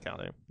popular in Bucks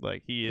County.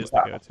 Like he is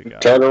the go-to guy.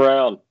 Turn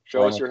around,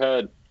 show us your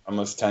head.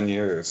 Almost 10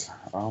 years.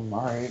 All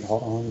right,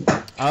 hold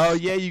on. Oh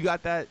yeah, you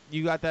got that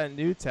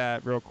new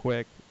tat real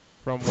quick,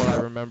 from what I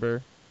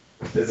remember.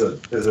 Is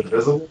it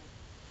visible?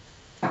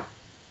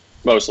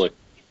 Mostly.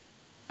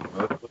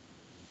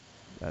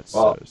 That's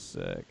so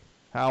sick.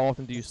 How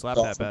often do you slap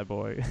that bad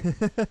boy?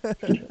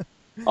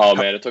 Oh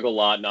man, it took a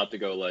lot not to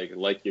go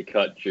like you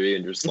cut G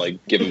and just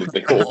like give him a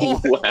big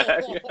old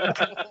whack.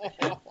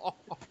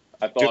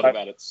 I thought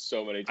about it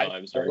so many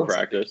times during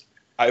practice.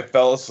 I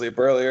fell asleep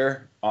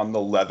earlier on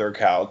the leather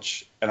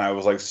couch and I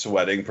was like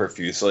sweating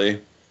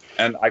profusely,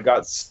 and I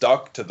got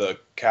stuck to the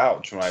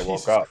couch when I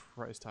woke up.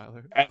 Christ,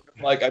 Tyler. And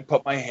like I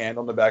put my hand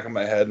on the back of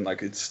my head and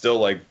like it's still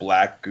like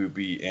black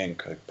goopy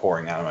ink like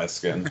pouring out of my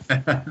skin.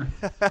 That's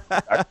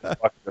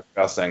fucking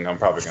disgusting. I'm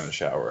probably gonna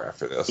shower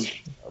after this.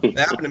 It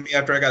happened to me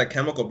after I got a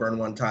chemical burn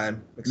one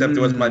time, except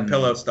it was my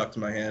pillow stuck to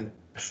my hand.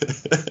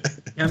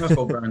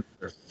 Chemical burns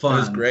are fun. It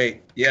was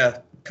great. Yeah,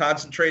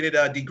 concentrated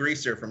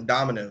degreaser from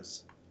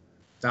Domino's.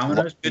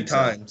 Domino's Good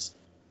times.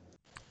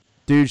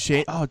 Dude,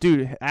 Shane. Oh,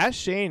 dude, ask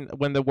Shane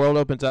when the world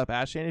opens up.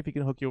 Ask Shane if he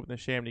can hook you up with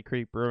the Chamonix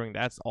Creek Brewing.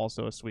 That's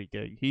also a sweet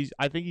gig.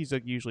 I think he's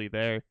like usually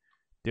there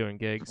doing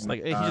gigs.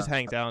 Like he just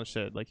hangs out and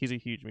shit. Like he's a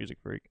huge music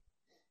freak.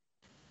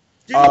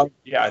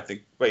 Yeah, I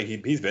think. Wait,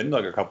 he's been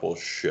like a couple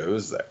of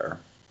shows there.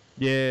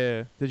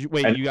 Yeah. Did you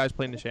wait? You guys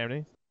played in the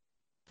Chamonix?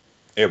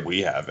 Yeah,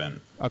 we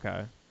haven't.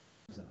 Okay.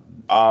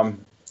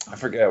 I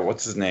forget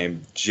what's his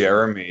name.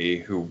 Jeremy,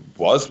 who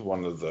was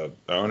one of the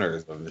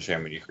owners of the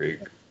Chamonix Creek,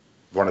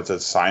 wanted to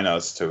sign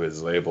us to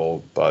his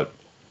label, but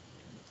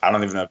I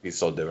don't even know if he's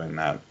still doing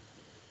that.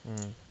 I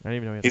don't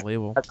even know he has a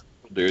label.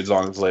 Dudes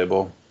on his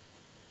label.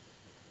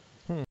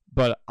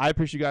 But I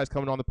appreciate you guys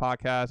coming on the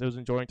podcast. It was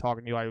enjoying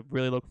talking to you. I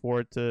really look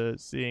forward to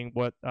seeing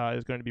what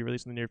is going to be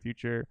released in the near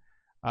future.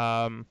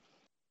 And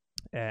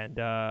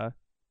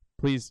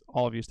please,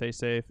 all of you, stay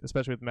safe,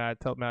 especially with Matt.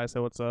 Tell Matt I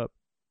said what's up.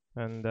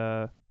 And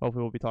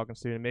hopefully we'll be talking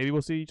soon. Maybe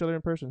we'll see each other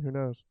in person. Who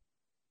knows?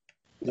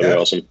 That'd be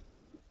awesome.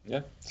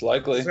 Yeah, it's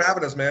likely. Thanks for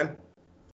having us, man.